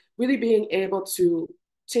professionals, really being able to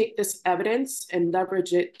take this evidence and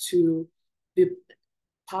leverage it to the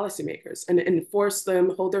policymakers and force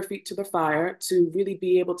them, hold their feet to the fire to really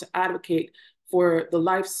be able to advocate for the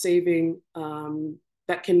life savings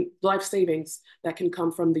that can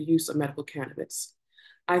come from the use of medical cannabis.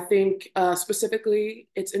 I think specifically,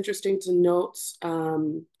 it's interesting to note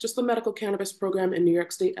just the medical cannabis program in New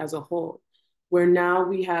York State as a whole, where now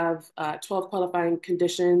we have 12 qualifying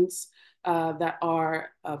conditions that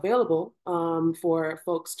are available for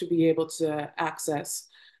folks to be able to access.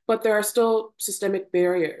 But there are still systemic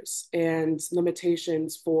barriers and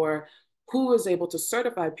limitations for who is able to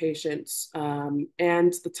certify patients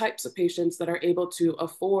and the types of patients that are able to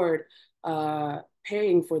afford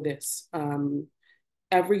paying for this.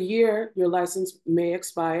 Every year, your license may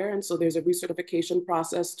expire, and so there's a recertification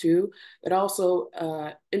process too that also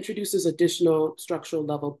introduces additional structural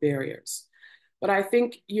level barriers. But I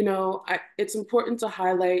think, it's important to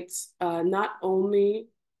highlight not only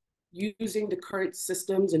using the current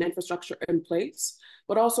systems and infrastructure in place,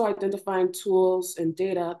 but also identifying tools and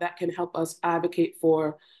data that can help us advocate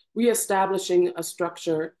for reestablishing a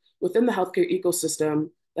structure within the healthcare ecosystem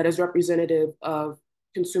that is representative of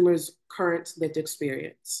consumers' current lived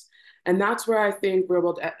experience. And that's where I think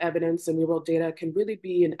real-world evidence and real-world data can really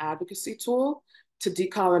be an advocacy tool to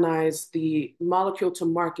decolonize the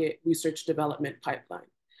molecule-to-market research development pipeline.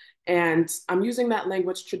 And I'm using that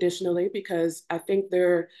language traditionally because I think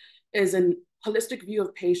there is a holistic view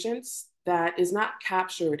of patients that is not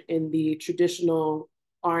captured in the traditional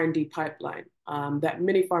R&D pipeline that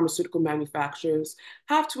many pharmaceutical manufacturers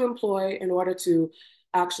have to employ in order to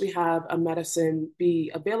actually have a medicine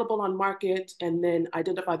be available on market and then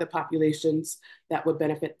identify the populations that would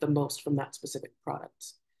benefit the most from that specific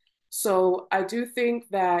product. So I do think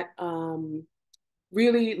that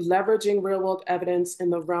really leveraging real world evidence in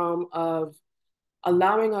the realm of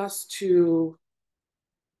allowing us to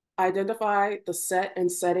identify the set and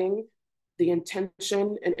setting, the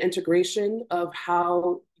intention and integration of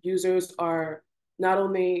how users are not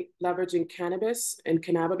only leveraging cannabis and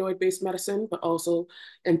cannabinoid-based medicine, but also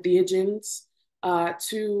entheogens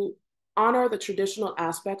to honor the traditional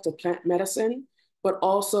aspect of plant medicine, but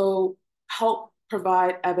also help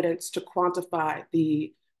provide evidence to quantify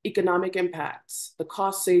the economic impacts, the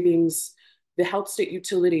cost savings, the health state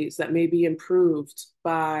utilities that may be improved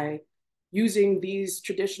by using these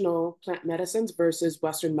traditional plant medicines versus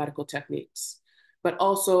Western medical techniques, but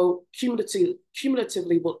also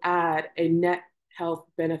cumulatively will add a net health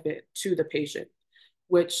benefit to the patient,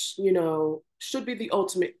 which, you know, should be the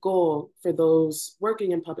ultimate goal for those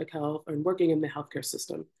working in public health and working in the healthcare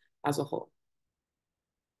system as a whole.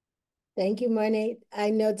 Thank you, Marné. I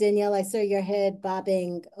know, Danielle, I saw your head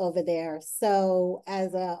bobbing over there. So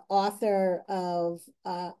as an author of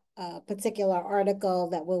a particular article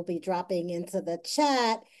that will be dropping into the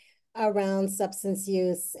chat around substance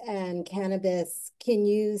use and cannabis, can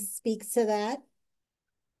you speak to that?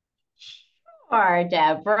 Sure,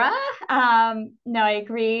 Deborah. No, I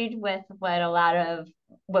agreed with what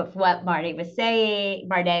Marné was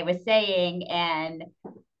saying, and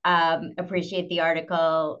appreciate the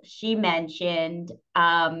article she mentioned.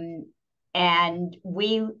 And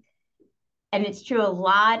it's true, a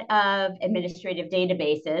lot of administrative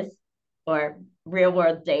databases or real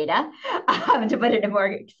world data, to put it in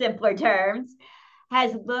more simpler terms,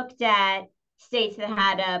 has looked at states that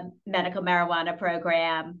had a medical marijuana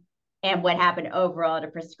program and what happened overall to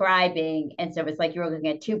prescribing. And so it's like you're looking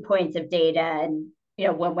at 2 points of data and, you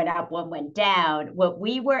know, one went up, one went down. What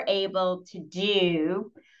we were able to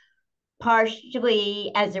do,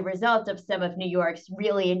 partially as a result of some of New York's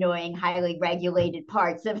really annoying, highly regulated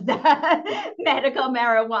parts of the medical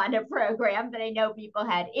marijuana program that I know people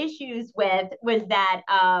had issues with, was that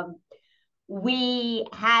we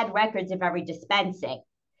had records of every dispensing.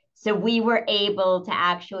 So we were able to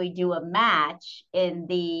actually do a match in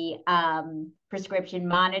the prescription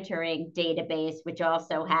monitoring database, which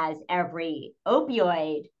also has every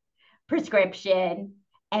opioid prescription,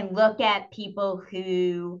 and look at people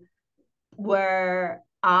who were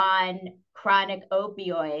on chronic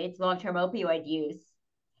opioids, long-term opioid use,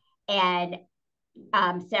 and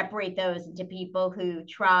separate those into people who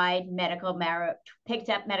picked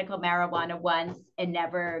up medical marijuana once and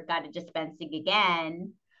never got a dispensing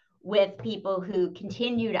again, with people who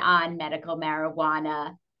continued on medical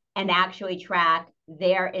marijuana, and actually track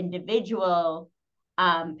their individual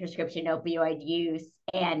prescription opioid use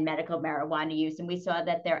and medical marijuana use. And we saw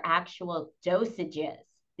that their actual dosages,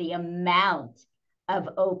 the amount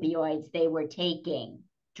of opioids they were taking,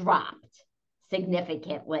 dropped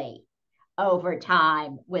significantly over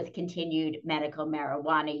time with continued medical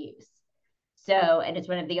marijuana use. So, and it's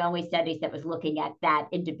one of the only studies that was looking at that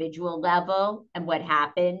individual level and what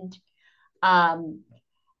happened. And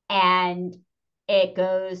it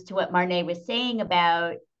goes to what Marné was saying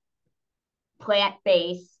about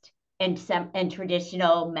plant-based and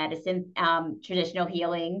traditional medicine, traditional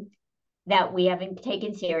healing that we haven't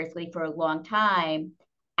taken seriously for a long time,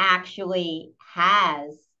 actually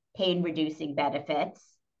has pain-reducing benefits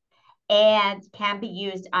and can be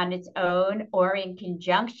used on its own or in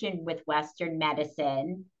conjunction with Western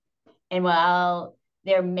medicine. And while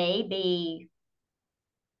there may be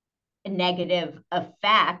negative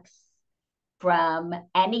effects from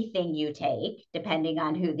anything you take, depending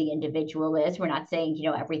on who the individual is, we're not saying, you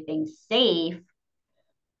know, everything's safe.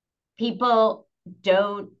 People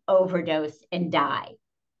don't overdose and die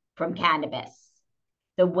from cannabis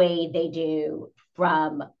the way they do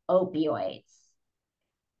from opioids.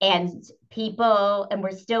 And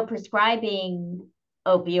we're still prescribing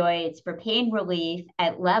opioids for pain relief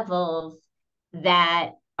at levels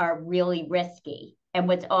that are really risky. And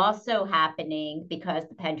what's also happening, because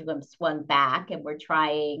the pendulum swung back and we're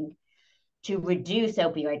trying to reduce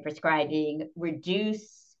opioid prescribing,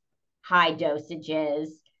 reduce high dosages,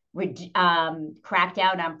 crack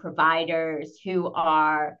down on providers who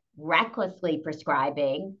are recklessly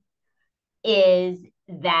prescribing, is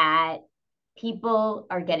that people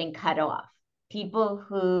are getting cut off. People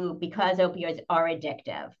who, because opioids are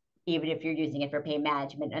addictive, even if you're using it for pain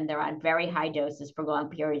management, and they're on very high doses for long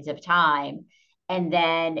periods of time. And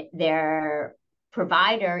then their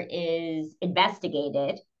provider is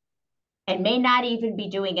investigated and may not even be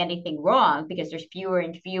doing anything wrong, because there's fewer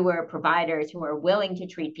and fewer providers who are willing to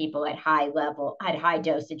treat people at high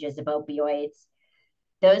dosages of opioids.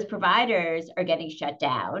 Those providers are getting shut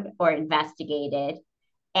down or investigated,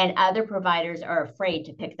 and other providers are afraid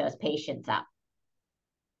to pick those patients up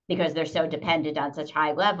because they're so dependent on such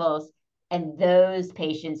high levels. And those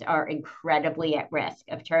patients are incredibly at risk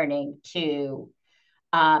of turning to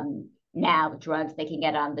now drugs they can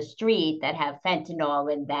get on the street that have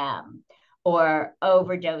fentanyl in them, or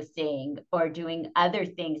overdosing, or doing other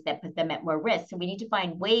things that put them at more risk. So we need to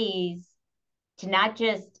find ways to not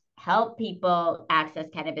just help people access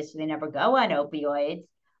cannabis so they never go on opioids,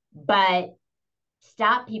 but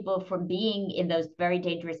stop people from being in those very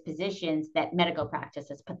dangerous positions that medical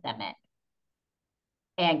practices put them in.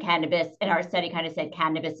 And cannabis, in our study, kind of said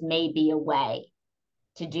cannabis may be a way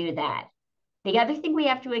to do that. The other thing we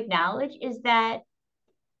have to acknowledge is that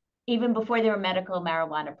even before there were medical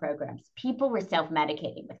marijuana programs, people were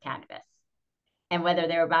self-medicating with cannabis. And whether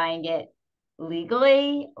they were buying it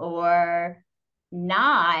legally or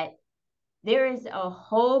not, there is a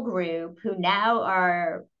whole group who now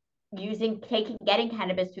are getting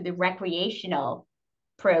cannabis through the recreational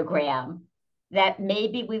program that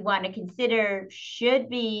maybe we want to consider should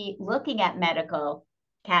be looking at medical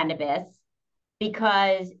cannabis,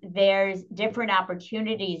 because there's different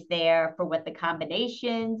opportunities there for what the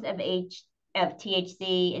combinations of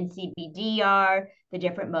THC and CBD are, the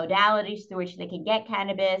different modalities through which they can get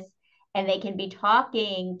cannabis, and they can be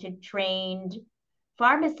talking to trained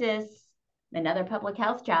pharmacists, another public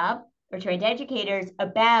health job, or trained educators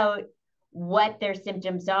about what their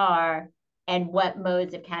symptoms are and what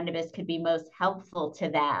modes of cannabis could be most helpful to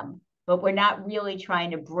them. But we're not really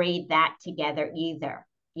trying to braid that together either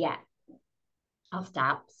yet. I'll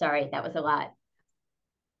stop. Sorry, that was a lot.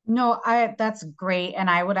 No, that's great. And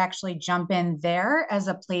I would actually jump in there as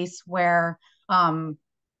a place where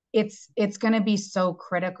it's going to be so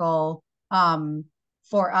critical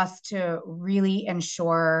for us to really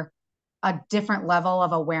ensure a different level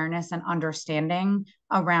of awareness and understanding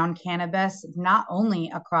around cannabis, not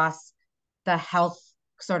only across the health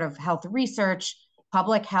research,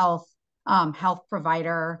 public health, health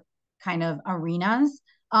provider kind of arenas,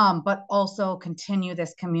 but also continue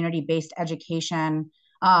this community-based education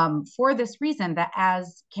for this reason, that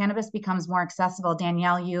as cannabis becomes more accessible.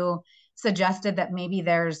 Danielle, you suggested that maybe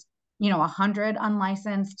there's 100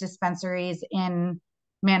 unlicensed dispensaries in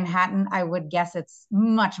Manhattan. I would guess it's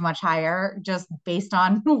much, much higher, just based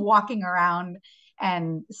on walking around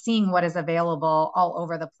and seeing what is available all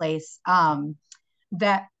over the place.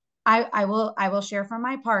 That I will share from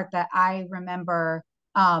my part that I remember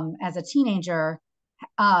as a teenager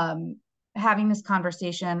having this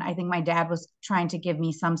conversation. I think my dad was trying to give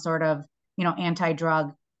me some sort of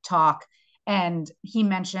anti-drug talk. And he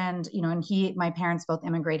mentioned, and my parents both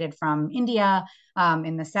immigrated from India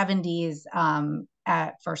in the 70s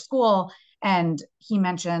for school. And he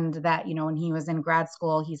mentioned that, when he was in grad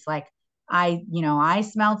school, he's like, I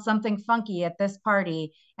smelled something funky at this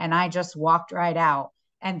party and I just walked right out.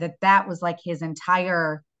 And that was like his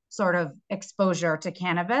entire sort of exposure to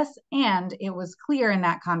cannabis. And it was clear in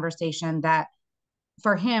that conversation that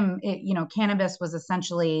for him, cannabis was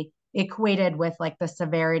essentially equated with like the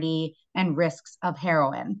severity and risks of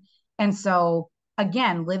heroin. And so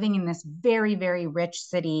again, living in this very, very rich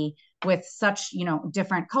city with such,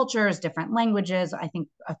 different cultures, different languages. I think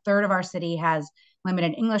a third of our city has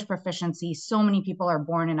limited English proficiency. So many people are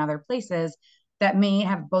born in other places that may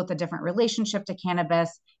have both a different relationship to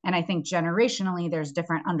cannabis. And I think generationally, there's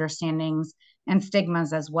different understandings and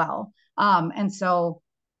stigmas as well. And so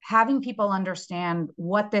having people understand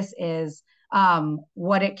what this is,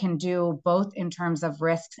 what it can do, both in terms of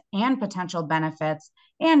risks and potential benefits,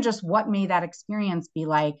 and just what may that experience be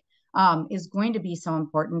like, is going to be so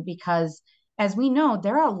important, because as we know,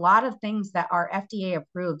 there are a lot of things that are FDA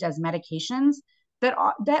approved as medications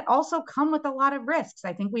that also come with a lot of risks.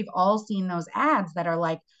 I think we've all seen those ads that are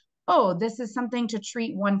like, oh, this is something to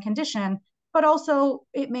treat one condition, but also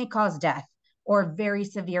it may cause death or very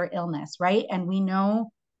severe illness, right? And we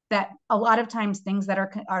know that a lot of times things that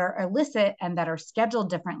are illicit and that are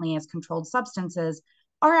scheduled differently as controlled substances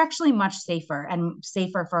are actually much safer and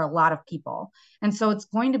safer for a lot of people. And so it's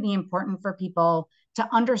going to be important for people to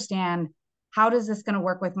understand, how does this going to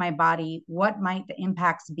work with my body? What might the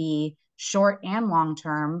impacts be, short and long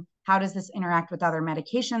term? how does this interact with other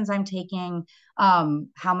medications I'm taking?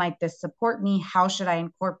 How might this support me? How should I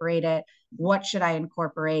incorporate it? What should I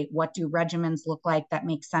incorporate? What do regimens look like that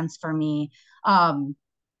make sense for me? And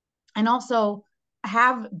also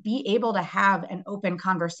be able to have an open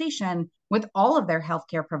conversation with all of their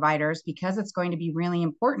healthcare providers, because it's going to be really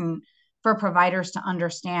important for providers to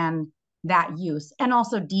understand that use, and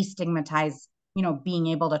also destigmatize, being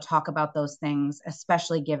able to talk about those things,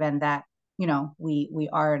 especially given that, we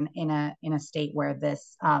are in a state where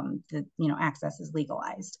this, access is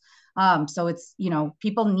legalized. So it's,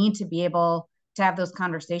 people need to be able to have those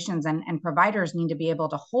conversations, and providers need to be able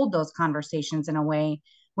to hold those conversations in a way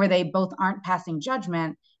where they both aren't passing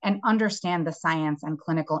judgment and understand the science and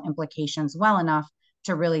clinical implications well enough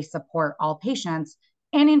to really support all patients,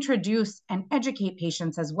 and introduce and educate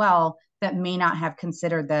patients as well that may not have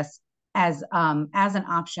considered this as an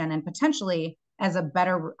option, and potentially as a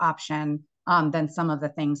better option than some of the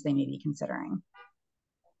things they may be considering.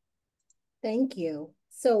 Thank you.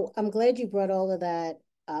 So I'm glad you brought all of that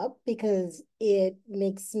up, because it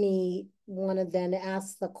makes me want to then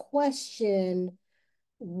ask the question,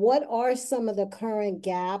 what are some of the current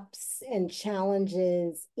gaps and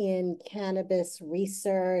challenges in cannabis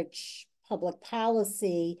research, public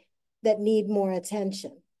policy that need more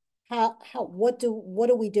attention? What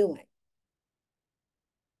are we doing?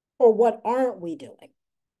 Or what aren't we doing?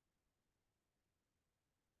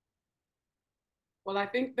 Well, I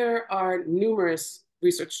think there are numerous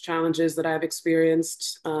research challenges that I've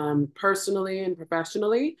experienced personally and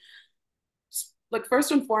professionally. Like,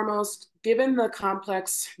 first and foremost, given the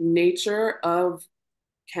complex nature of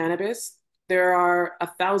cannabis, there are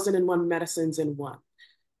 1,001 medicines in one.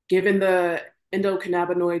 Given the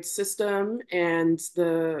endocannabinoid system and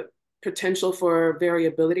the potential for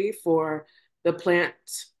variability for the plant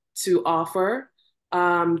to offer,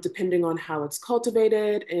 depending on how it's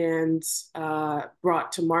cultivated and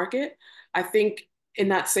brought to market, I think in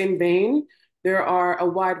that same vein, there are a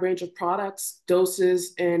wide range of products,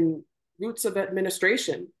 doses, and routes of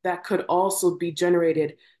administration that could also be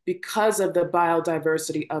generated because of the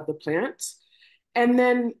biodiversity of the plant. And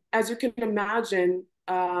then, as you can imagine,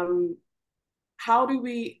 how do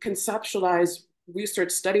we conceptualize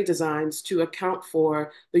research study designs to account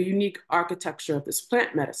for the unique architecture of this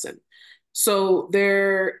plant medicine? So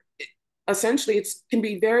essentially, it can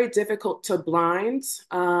be very difficult to blind,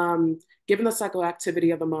 given the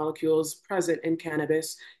psychoactivity of the molecules present in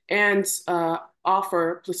cannabis, and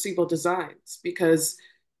offer placebo designs, because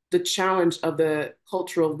the challenge of the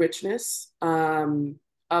cultural richness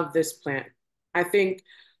of this plant. I think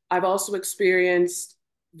I've also experienced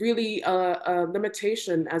really a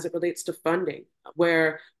limitation as it relates to funding,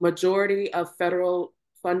 where majority of federal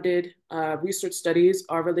funded research studies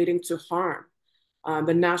are relating to harm.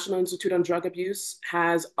 The National Institute on Drug Abuse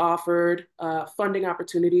has offered funding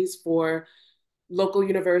opportunities for local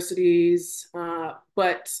universities,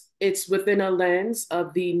 but it's within a lens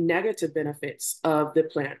of the negative benefits of the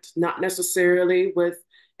plant, not necessarily with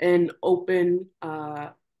an open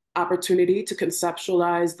opportunity to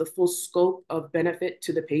conceptualize the full scope of benefit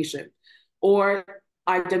to the patient, or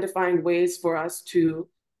identifying ways for us to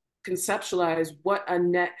conceptualize what a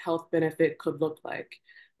net health benefit could look like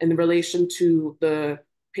in relation to the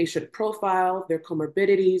patient profile, their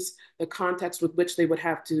comorbidities, the context with which they would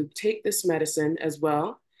have to take this medicine as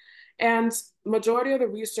well. And majority of the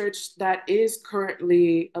research that is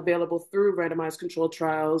currently available through randomized controlled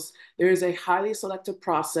trials, there is a highly selective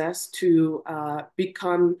process to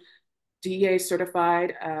become DEA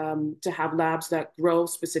certified, to have labs that grow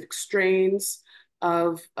specific strains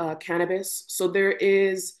of cannabis. So there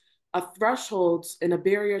is a threshold and a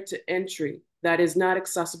barrier to entry that is not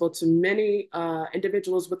accessible to many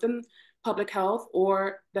individuals within public health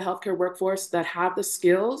or the healthcare workforce that have the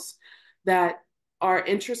skills, that are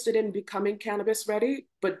interested in becoming cannabis ready,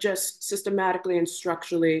 but just systematically and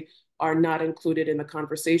structurally are not included in the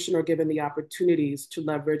conversation or given the opportunities to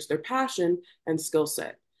leverage their passion and skill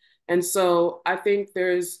set. And so I think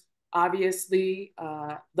there's obviously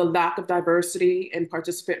the lack of diversity in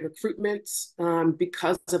participant recruitment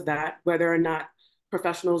because of that, whether or not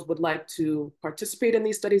professionals would like to participate in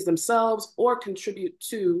these studies themselves or contribute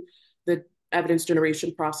to the evidence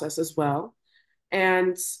generation process as well.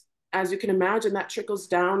 And as you can imagine, that trickles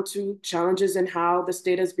down to challenges in how this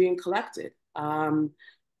data is being collected,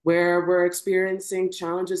 where we're experiencing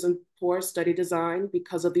challenges in poor study design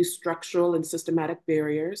because of these structural and systematic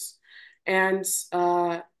barriers. And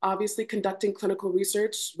obviously conducting clinical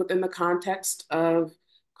research within the context of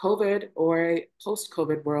COVID, or a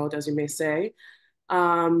post-COVID world, as you may say.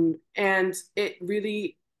 And it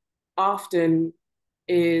really often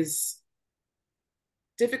is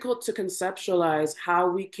difficult to conceptualize how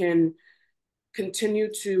we can continue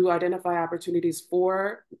to identify opportunities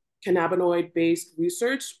for cannabinoid-based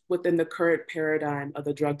research within the current paradigm of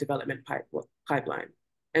the drug development pipeline.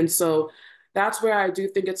 And so that's where I do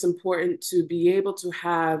think it's important to be able to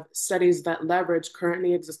have studies that leverage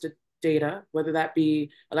currently existing data, whether that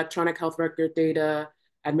be electronic health record data,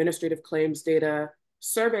 administrative claims data,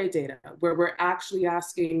 survey data, where we're actually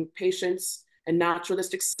asking patients in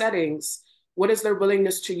naturalistic settings, what is their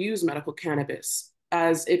willingness to use medical cannabis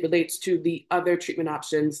as it relates to the other treatment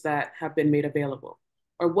options that have been made available?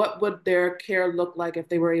 Or what would their care look like if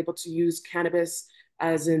they were able to use cannabis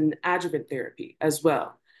as an adjuvant therapy as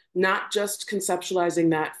well? Not just conceptualizing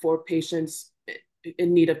that for patients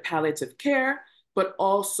in need of palliative care, but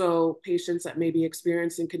also patients that may be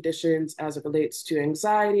experiencing conditions as it relates to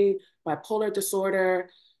anxiety, bipolar disorder,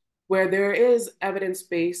 where there is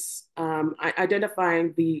evidence-based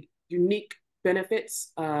identifying the unique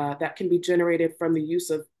benefits that can be generated from the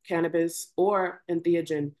use of cannabis or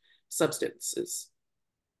entheogen substances.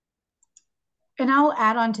 And I'll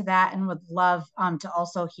add on to that and would love to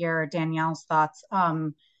also hear Danielle's thoughts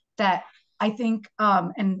that I think,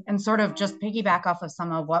 and sort of just piggyback off of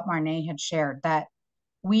some of what Marné had shared, that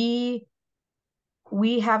we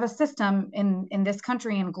have a system in this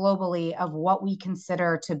country and globally of what we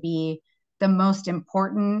consider to be the most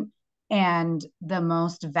important and the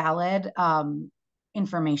most valid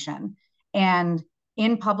information. And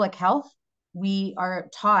in public health, we are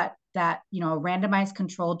taught that, you know, a randomized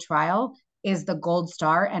controlled trial is the gold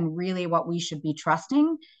star and really what we should be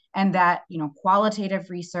trusting. And that, you know, qualitative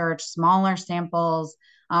research, smaller samples,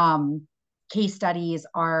 case studies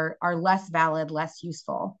are less valid, less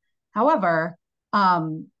useful. However,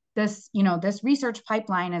 this research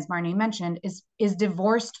pipeline, as Marné mentioned, is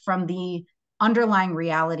divorced from the underlying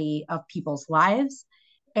reality of people's lives,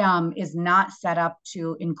 is not set up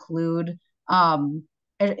to include,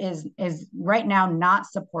 is right now not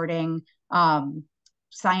supporting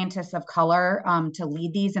scientists of color to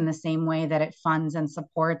lead these in the same way that it funds and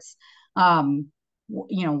supports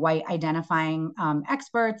white identifying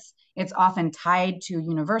experts. It's often tied to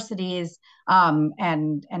universities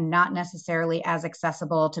and not necessarily as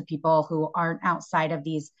accessible to people who aren't outside of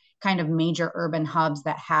these kind of major urban hubs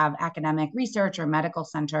that have academic research or medical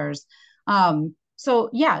centers. So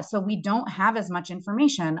we don't have as much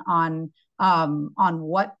information on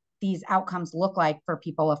what these outcomes look like for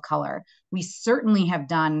people of color. We certainly have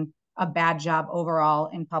done a bad job overall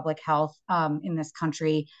in public health in this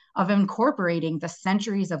country of incorporating the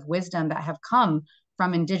centuries of wisdom that have come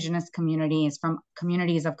from Indigenous communities, from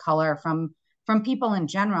communities of color, from people in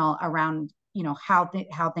general around, you know, how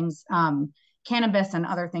things, cannabis and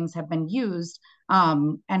other things have been used,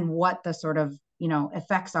 and what the sort of, you know,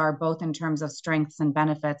 effects are, both in terms of strengths and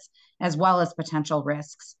benefits, as well as potential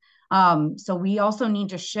risks. So we also need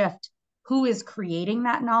to shift who is creating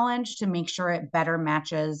that knowledge to make sure it better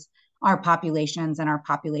matches our populations and our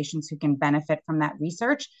populations who can benefit from that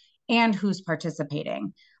research and who's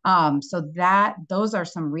participating. So those are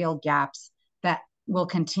some real gaps that will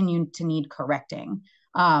continue to need correcting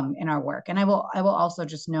in our work. And I will also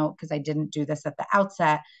just note, because I didn't do this at the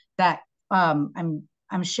outset, that I'm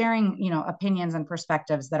sharing, you know, opinions and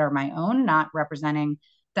perspectives that are my own, not representing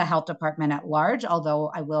the health department at large, although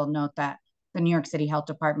I will note that the New York City Health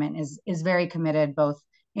Department is very committed, both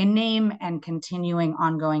in name and continuing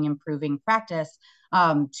ongoing improving practice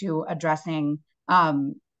to addressing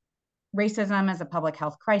racism as a public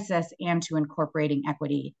health crisis and to incorporating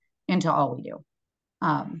equity into all we do.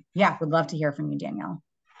 Would love to hear from you, Danielle.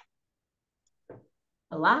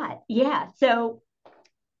 A lot, yeah. So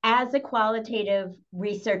as a qualitative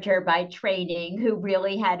researcher by training who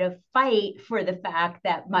really had to fight for the fact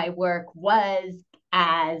that my work was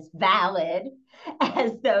as valid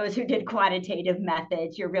as those who did quantitative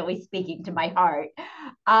methods, you're really speaking to my heart.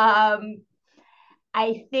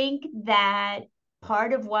 I think that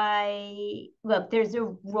part of why, look, there's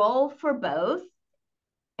a role for both.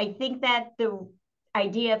 I think that the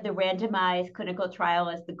idea of the randomized clinical trial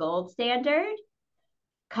as the gold standard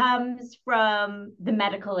comes from the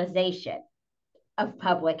medicalization of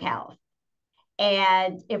public health.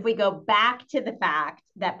 And if we go back to the fact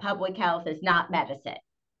that public health is not medicine,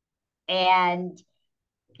 and,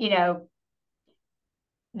 you know,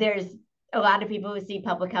 there's a lot of people who see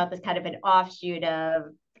public health as kind of an offshoot of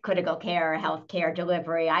critical care or healthcare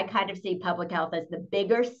delivery. I kind of see public health as the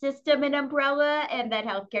bigger system and umbrella, and that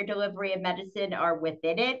healthcare delivery and medicine are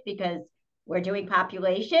within it because we're doing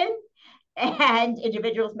population and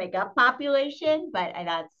individuals make up population, but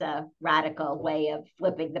that's a radical way of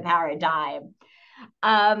flipping the paradigm.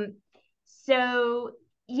 So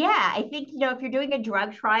yeah, I think, if you're doing a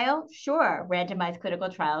drug trial, sure, randomized clinical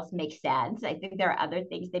trials make sense. I think there are other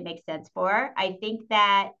things they make sense for. I think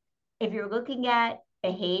that if you're looking at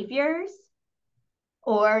behaviors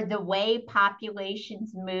or the way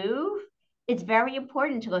populations move, it's very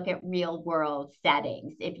important to look at real world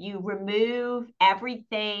settings. If you remove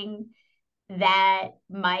everything that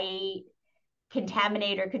might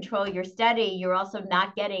contaminate or control your study, you're also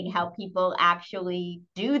not getting how people actually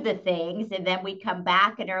do the things. And then we come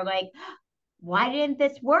back and are like, why didn't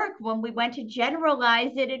this work when we went to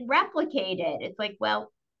generalize it and replicate it? It's like,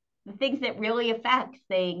 well, the things that really affect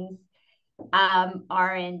things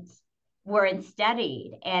weren't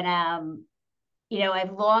studied. And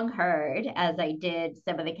I've long heard, as I did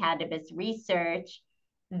some of the cannabis research,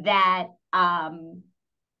 that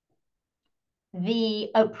the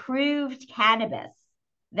approved cannabis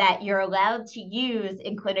that you're allowed to use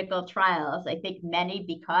in clinical trials, I think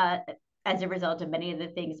because as a result of many of the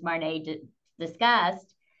things Marné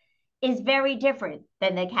discussed, is very different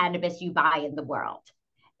than the cannabis you buy in the world.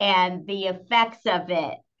 And the effects of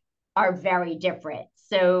it are very different.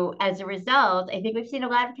 So as a result, I think we've seen a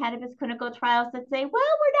lot of cannabis clinical trials that say, well,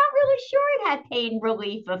 we're not really sure it had pain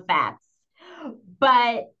relief effects,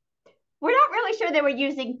 but we're not really sure they were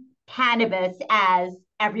using cannabis as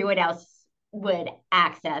everyone else would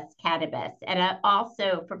access cannabis. And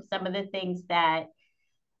also from some of the things that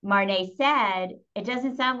Marné said, it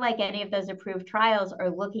doesn't sound like any of those approved trials are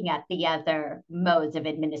looking at the other modes of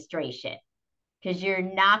administration, because you're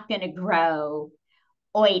not going to grow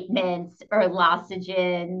ointments or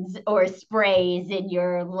lozenges or sprays in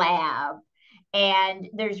your lab. And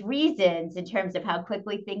there's reasons in terms of how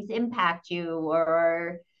quickly things impact you,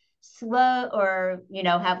 or slow, or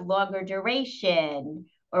have longer duration,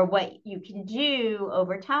 or what you can do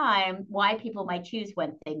over time, why people might choose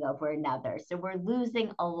one thing over another. So we're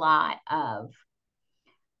losing a lot of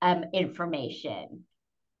information.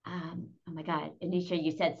 Oh my God, Anisha,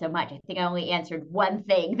 you said so much. I think I only answered one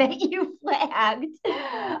thing that you flagged.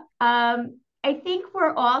 I think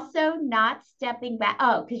we're also not stepping back.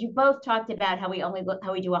 Oh, because you both talked about how we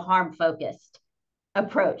do a harm focused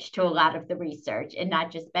approach to a lot of the research and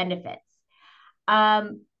not just benefits.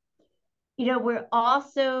 We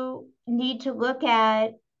also need to look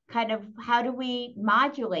at kind of how do we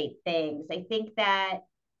modulate things. I think that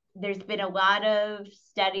there's been a lot of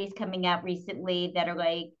studies coming out recently that are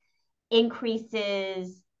like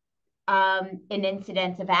increases in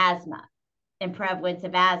incidence of asthma and prevalence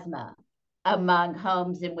of asthma among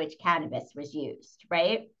homes in which cannabis was used,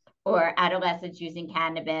 right? Or adolescents using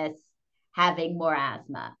cannabis having more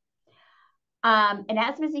asthma. And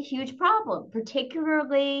asthma is a huge problem,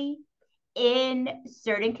 particularly in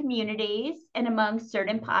certain communities and among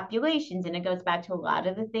certain populations. And it goes back to a lot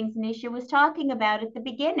of the things Anisha was talking about at the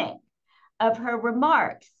beginning of her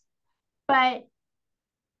remarks. But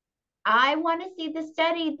I want to see the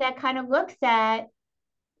study that kind of looks at,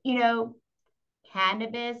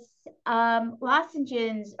 cannabis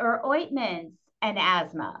lozenges or ointments and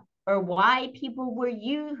asthma, or why people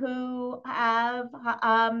who have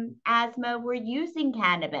asthma were using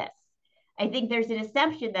cannabis. I think there's an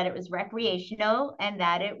assumption that it was recreational and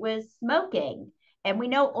that it was smoking. And we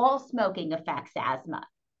know all smoking affects asthma.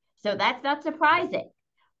 So that's not surprising.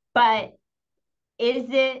 But is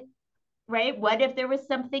it, right? What if there was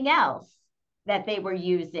something else that they were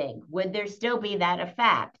using? Would there still be that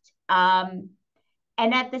effect?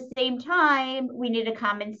 And at the same time, we need a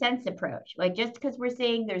common sense approach. Like, just because we're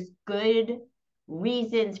saying there's good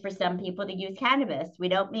reasons for some people to use cannabis, we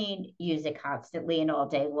don't mean use it constantly and all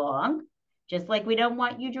day long. Just like we don't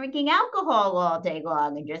want you drinking alcohol all day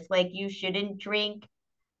long, and just like you shouldn't drink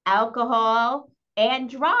alcohol and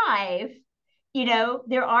drive.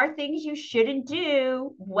 There are things you shouldn't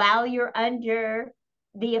do while you're under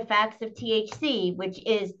the effects of THC, which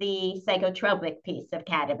is the psychotropic piece of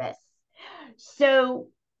cannabis. So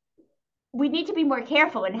we need to be more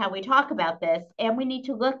careful in how we talk about this, and we need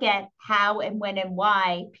to look at how and when and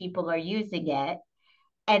why people are using it.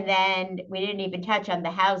 And then we didn't even touch on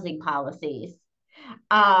the housing policies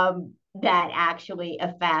that actually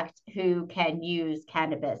affect who can use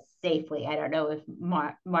cannabis safely. I don't know if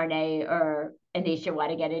Marné or Anisha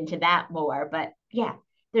want to get into that more, but yeah,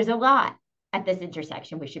 there's a lot at this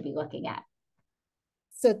intersection we should be looking at.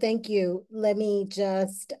 So thank you. Let me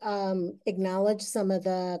just acknowledge some of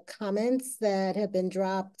the comments that have been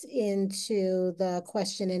dropped into the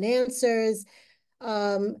question and answers.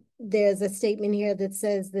 There's a statement here that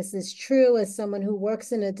says, this is true. As someone who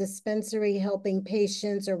works in a dispensary helping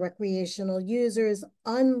patients or recreational users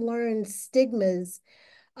unlearn stigmas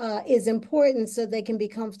is important so they can be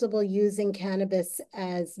comfortable using cannabis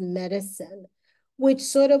as medicine. which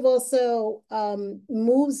sort of also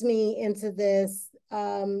moves me into this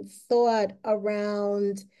thought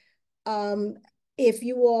around if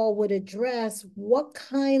you all would address what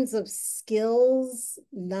kinds of skills,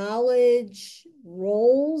 knowledge,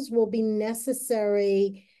 roles will be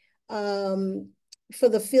necessary for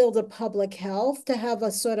the field of public health to have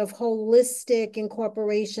a sort of holistic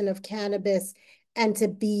incorporation of cannabis and to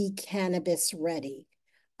be cannabis ready.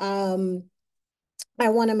 I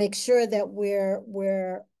want to make sure that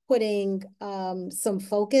we're putting some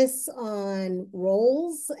focus on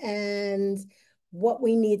roles and what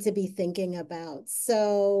we need to be thinking about.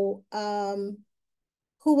 So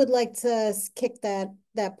who would like to kick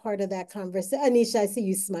that part of that conversation? Anisha, I see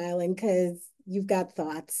you smiling because you've got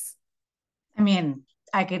thoughts. I mean,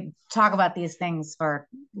 I could talk about these things for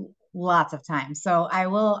lots of time. So I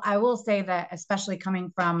will say that, especially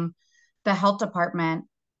coming from the health department,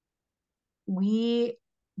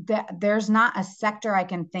 there's not a sector I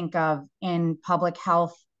can think of in public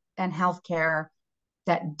health and healthcare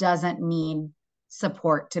that doesn't need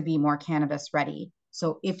support to be more cannabis ready.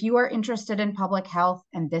 So if you are interested in public health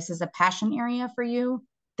and this is a passion area for you,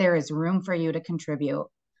 there is room for you to contribute,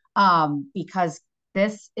 because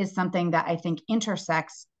this is something that I think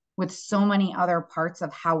intersects with so many other parts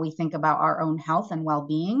of how we think about our own health and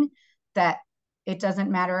well-being, that it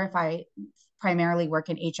doesn't matter if I primarily work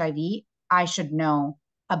in HIV, I should know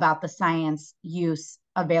about the science, use,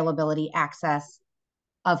 availability, access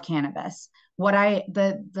of cannabis.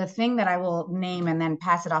 The thing that I will name and then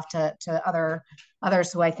pass it off to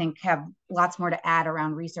others who I think have lots more to add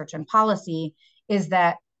around research and policy is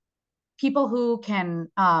that people who can,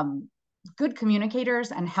 good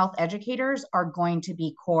communicators and health educators are going to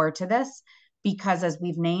be core to this, because as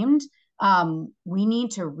we've named, we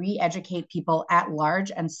need to re-educate people at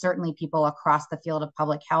large and certainly people across the field of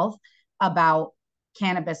public health about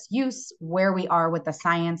cannabis use, where we are with the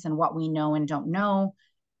science and what we know and don't know,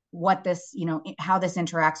 what this, how this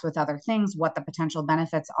interacts with other things, what the potential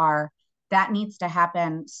benefits are. That needs to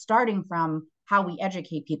happen starting from how we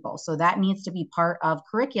educate people. So that needs to be part of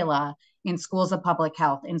curricula in schools of public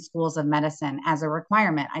health, in schools of medicine as a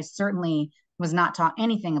requirement. I certainly was not taught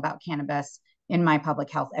anything about cannabis in my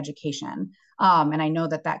public health education. And I know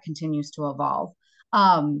that continues to evolve.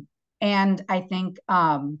 And I think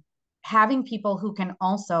having people who can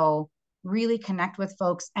also really connect with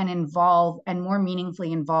folks and involve and more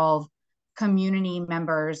meaningfully involve community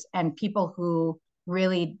members and people who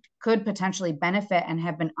really could potentially benefit and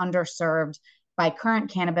have been underserved by current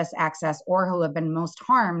cannabis access or who have been most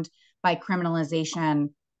harmed by criminalization,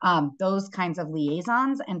 those kinds of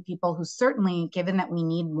liaisons and people who certainly, given that we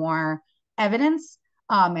need more evidence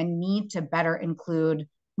and need to better include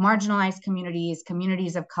marginalized communities,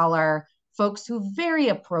 communities of color, folks who very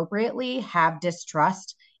appropriately have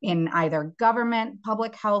distrust in either government,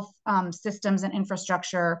 public health systems and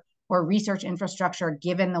infrastructure or research infrastructure,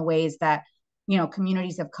 given the ways that,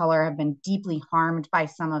 communities of color have been deeply harmed by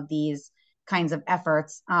some of these kinds of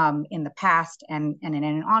efforts in the past and in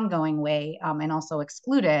an ongoing way, and also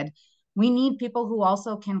excluded. We need people who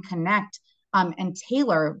also can connect and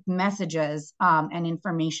tailor messages and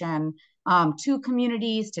information to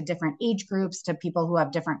communities, to different age groups, to people who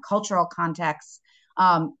have different cultural contexts,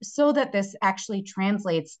 so that this actually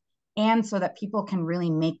translates and so that people can really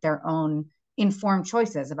make their own informed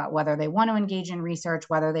choices about whether they want to engage in research,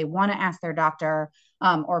 whether they want to ask their doctor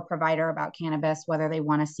or provider about cannabis, whether they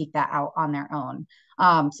want to seek that out on their own.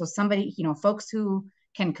 So somebody, folks who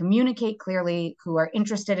can communicate clearly, who are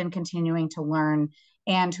interested in continuing to learn,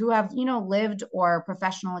 and who have, lived or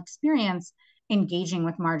professional experience engaging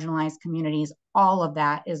with marginalized communities, all of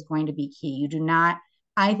that is going to be key. You do not,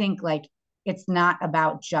 I think, it's not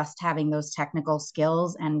about just having those technical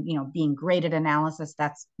skills and, being great at analysis.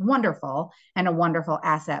 That's wonderful and a wonderful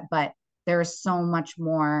asset, but there's so much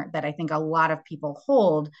more that I think a lot of people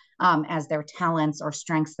hold as their talents or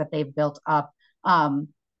strengths that they've built up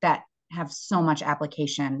that have so much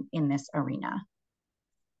application in this arena.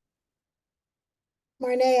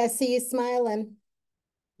 Marné, I see you smiling.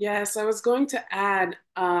 Yes, I was going to add,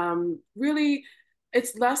 really,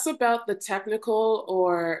 it's less about the technical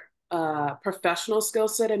or professional skill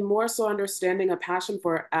set and more so understanding a passion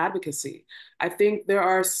for advocacy. I think there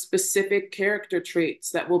are specific character traits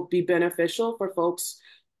that will be beneficial for folks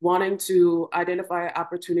wanting to identify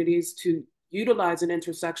opportunities to utilize an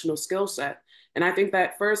intersectional skill set. And I think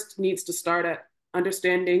that first needs to start at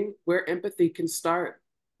understanding where empathy can start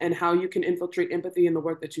and how you can infiltrate empathy in the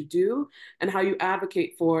work that you do and how you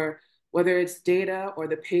advocate for whether it's data or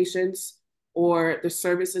the patients or the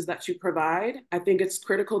services that you provide. I think it's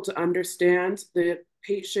critical to understand the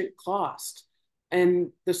patient cost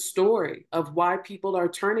and the story of why people are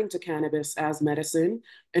turning to cannabis as medicine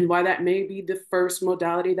and why that may be the first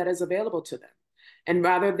modality that is available to them. And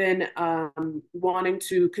rather than wanting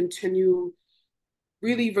to continue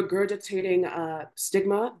really regurgitating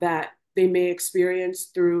stigma that they may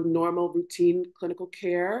experience through normal routine clinical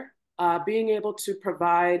care, being able to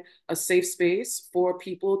provide a safe space for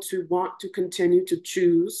people to want to continue to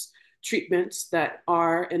choose treatments that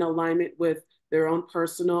are in alignment with their own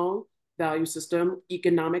personal value system,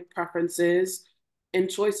 economic preferences, and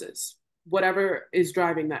choices, whatever is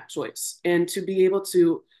driving that choice. And to be able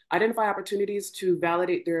to identify opportunities to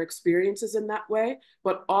validate their experiences in that way,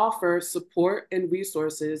 but offer support and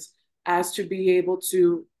resources as to be able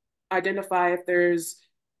to identify if there's,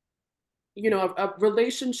 you know, a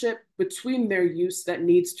relationship between their use that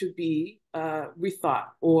needs to be rethought,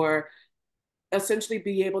 or essentially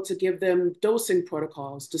be able to give them dosing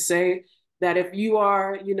protocols to say that if you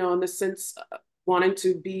are, you know, in the sense wanting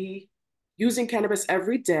to be using cannabis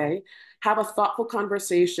every day, have a thoughtful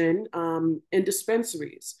conversation in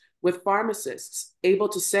dispensaries with pharmacists, able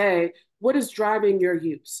to say, what is driving your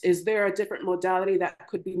use? Is there a different modality that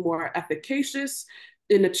could be more efficacious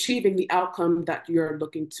in achieving the outcome that you're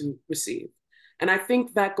looking to receive? And I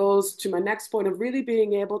think that goes to my next point of really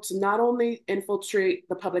being able to not only infiltrate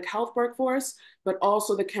the public health workforce, but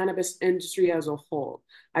also the cannabis industry as a whole.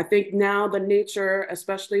 I think now the nature,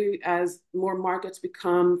 especially as more markets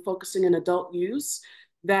become focusing on adult use,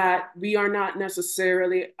 that we are not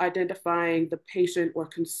necessarily identifying the patient or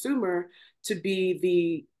consumer to be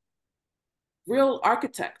the real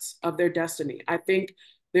architects of their destiny. I think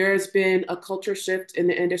there has been a culture shift in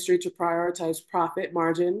the industry to prioritize profit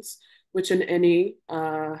margins, which in any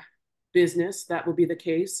business, that will be the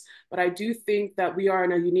case. But I do think that we are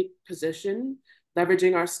in a unique position,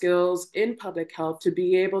 leveraging our skills in public health to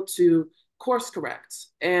be able to course correct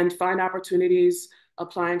and find opportunities,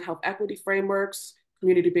 applying health equity frameworks,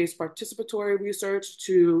 community-based participatory research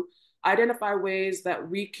to identify ways that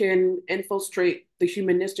we can infiltrate the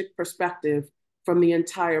humanistic perspective from the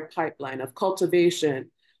entire pipeline of cultivation,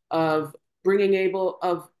 of bringing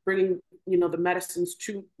you know, the medicines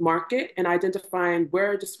to market, and identifying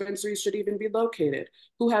where dispensaries should even be located,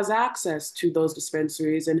 who has access to those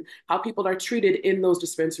dispensaries, and how people are treated in those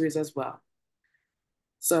dispensaries as well.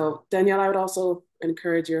 So Danielle, I would also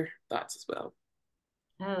encourage your thoughts as well.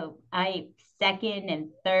 Oh, I second and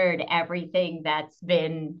third everything that's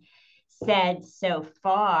been said so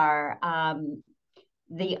far.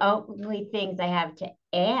 The only things I have to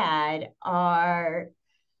add are,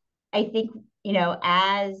 I think, you know,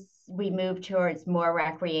 as we move towards more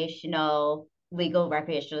legal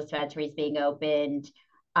recreational dispensaries being opened,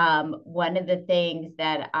 one of the things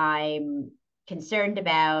that I'm concerned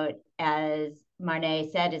about, as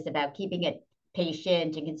Marné said, is about keeping it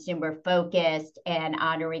patient and consumer focused and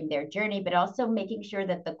honoring their journey, but also making sure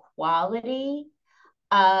that the quality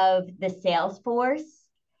of the sales force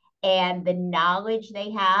and the knowledge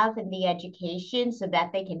they have and the education so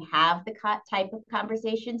that they can have the type of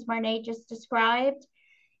conversations Marné just described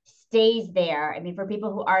stays there. I mean, for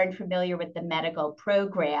people who aren't familiar with the medical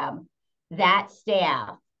program, that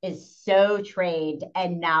staff is so trained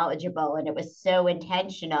and knowledgeable, and it was so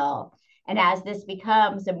intentional. And as this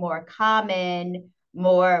becomes a more common,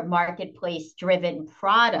 more marketplace-driven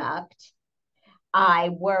product, I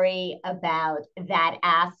worry about that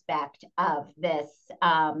aspect of this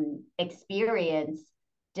experience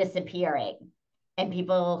disappearing, and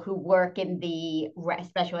people who work in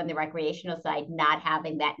especially on the recreational side, not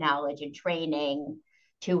having that knowledge and training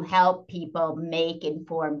to help people make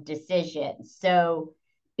informed decisions. So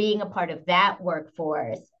being a part of that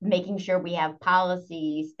workforce, making sure we have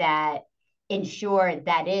policies that ensure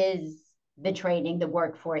that is the training the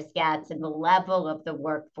workforce gets and the level of the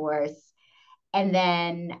workforce. And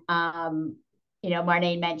then, you know,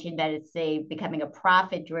 Marné mentioned that it's becoming a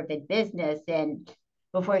profit-driven business. And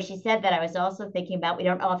before she said that, I was also thinking about, we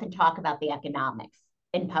don't often talk about the economics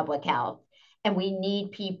in public health. And we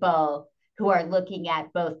need people who are looking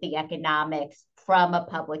at both the economics from a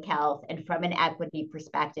public health and from an equity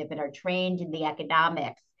perspective, and are trained in the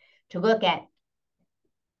economics to look at,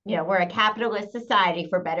 you know, we're a capitalist society,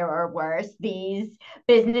 for better or worse. These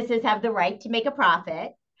businesses have the right to make a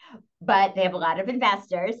profit, but they have a lot of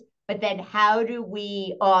investors. But then how do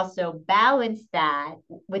we also balance that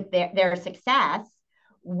with their success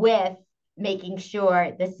with making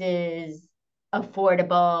sure this is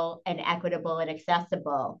affordable and equitable and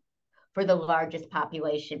accessible for the largest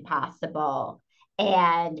population possible?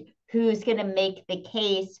 And who's going to make the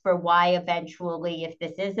case for why eventually, if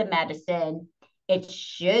this is a medicine, it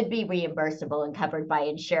should be reimbursable and covered by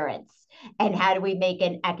insurance. And how do we make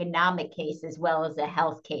an economic case as well as a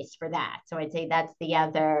health case for that? So I'd say that's the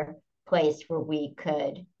other place where we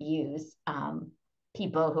could use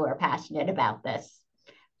people who are passionate about this.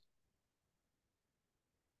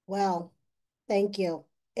 Well, thank you.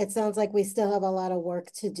 It sounds like we still have a lot of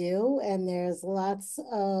work to do, and there's lots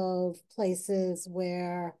of places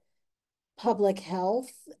where public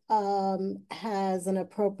health has an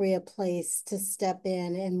appropriate place to step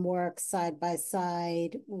in and work side by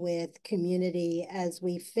side with community as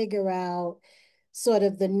we figure out sort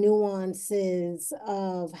of the nuances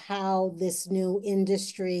of how this new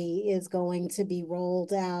industry is going to be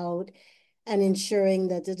rolled out and ensuring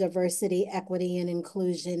that the diversity, equity, and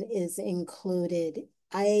inclusion is included.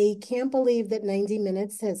 I can't believe that 90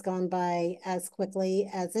 minutes has gone by as quickly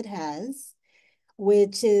as it has,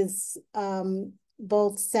 which is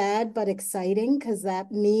both sad but exciting, because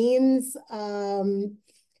that means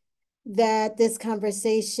that this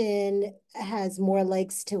conversation has more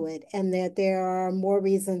legs to it, and that there are more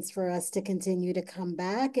reasons for us to continue to come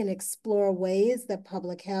back and explore ways that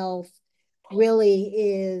public health really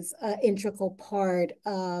is an integral part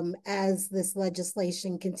as this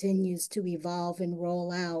legislation continues to evolve and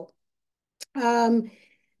roll out.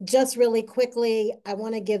 Just really quickly, I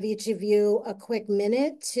want to give each of you a quick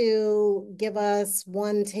minute to give us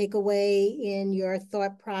one takeaway in your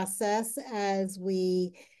thought process as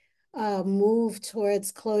we move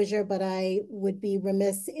towards closure, but I would be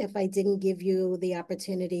remiss if I didn't give you the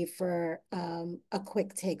opportunity for a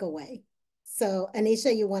quick takeaway. So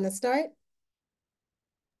Anisha, you want to start?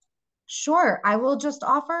 Sure. I will just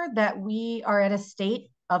offer that we are at a state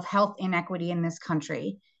of health inequity in this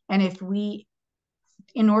country. And if we,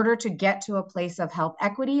 in order to get to a place of health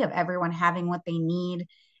equity, of everyone having what they need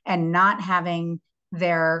and not having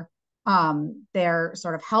their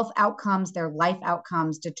sort of health outcomes, their life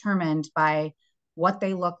outcomes determined by what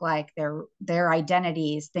they look like, their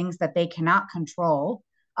identities, things that they cannot control,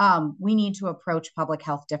 we need to approach public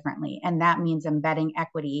health differently. And that means embedding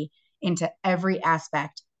equity into every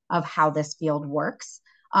aspect of how this field works.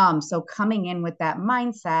 So coming in with that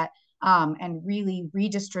mindset and really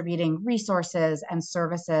redistributing resources and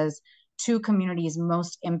services to communities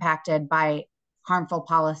most impacted by harmful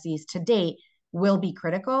policies to date will be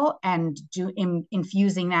critical, and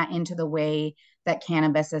infusing that into the way that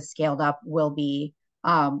cannabis is scaled up will be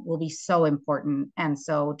so important. And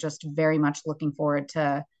so just very much looking forward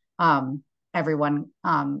to everyone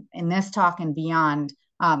in this talk and beyond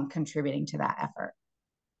contributing to that effort.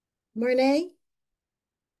 Marné?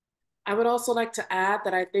 I would also like to add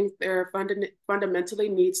that I think there fundamentally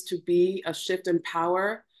needs to be a shift in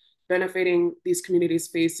power benefiting these communities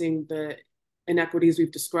facing the inequities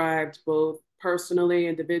we've described, both personally,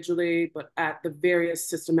 individually, but at the various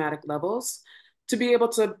systematic levels, to be able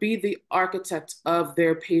to be the architect of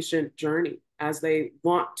their patient journey as they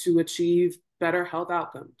want to achieve better health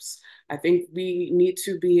outcomes. I think we need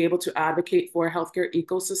to be able to advocate for a healthcare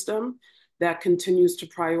ecosystem that continues to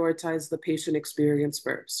prioritize the patient experience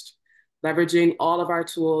first, leveraging all of our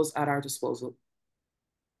tools at our disposal.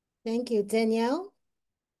 Thank you. Danielle?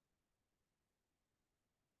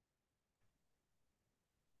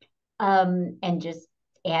 And just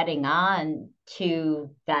adding on to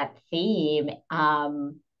that theme,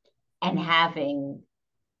 and having,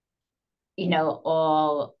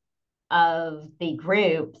 all of the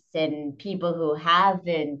groups and people who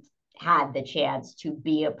haven't had the chance to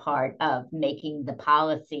be a part of making the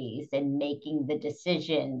policies and making the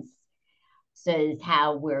decisions. So is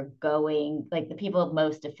how we're going, like the people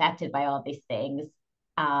most affected by all these things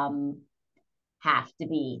have to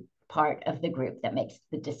be part of the group that makes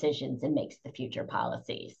the decisions and makes the future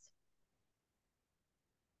policies.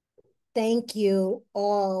 Thank you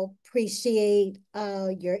all. Appreciate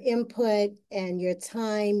your input and your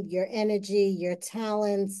time, your energy, your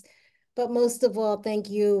talents. But most of all, thank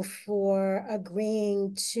you for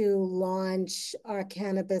agreeing to launch our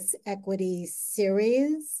Cannabis Equity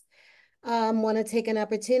Series. Want to take an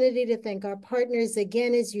opportunity to thank our partners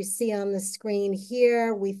again, as you see on the screen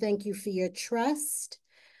here. We thank you for your trust.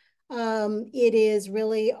 It is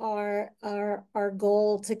really our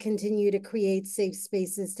goal to continue to create safe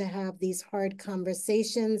spaces to have these hard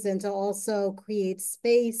conversations, and to also create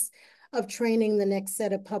space of training the next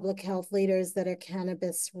set of public health leaders that are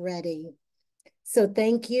cannabis ready. So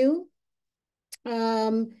thank you.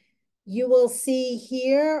 You will see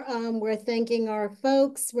here, we're thanking our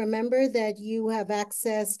folks. Remember that you have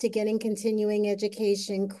access to getting continuing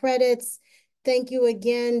education credits. Thank you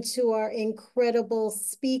again to our incredible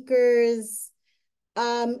speakers.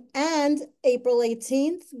 And April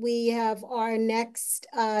 18th, we have our next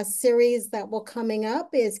series that will coming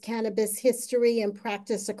up is Cannabis History and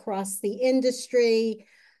Practice Across the Industry.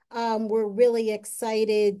 We're really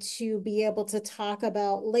excited to be able to talk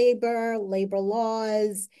about labor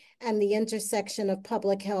laws, and the intersection of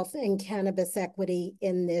public health and cannabis equity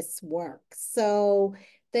in this work. So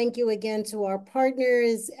thank you again to our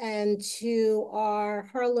partners and to our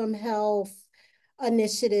Harlem Health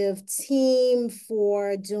Initiative team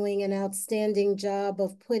for doing an outstanding job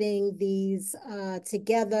of putting these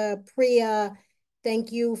together. Priya,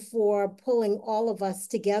 thank you for pulling all of us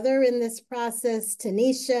together in this process.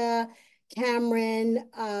 Tanisha, Cameron,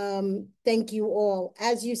 thank you all.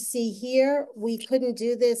 As you see here, we couldn't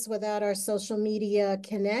do this without our social media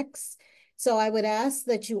connects. So I would ask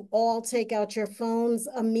that you all take out your phones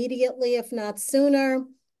immediately, if not sooner.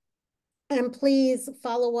 And please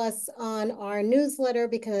follow us on our newsletter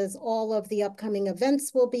because all of the upcoming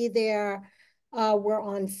events will be there. We're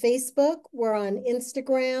on Facebook, we're on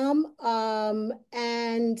Instagram,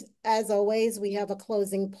 and as always, we have a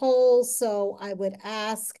closing poll. So I would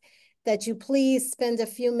ask that you please spend a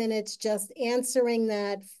few minutes just answering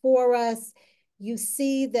that for us. You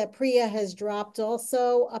see that Priya has dropped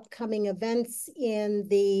also upcoming events in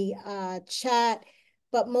the chat.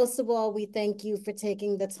 But most of all, we thank you for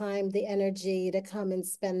taking the time, the energy to come and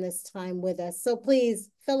spend this time with us. So please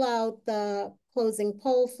fill out the closing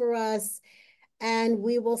poll for us, and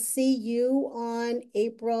we will see you on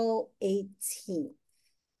April 18th.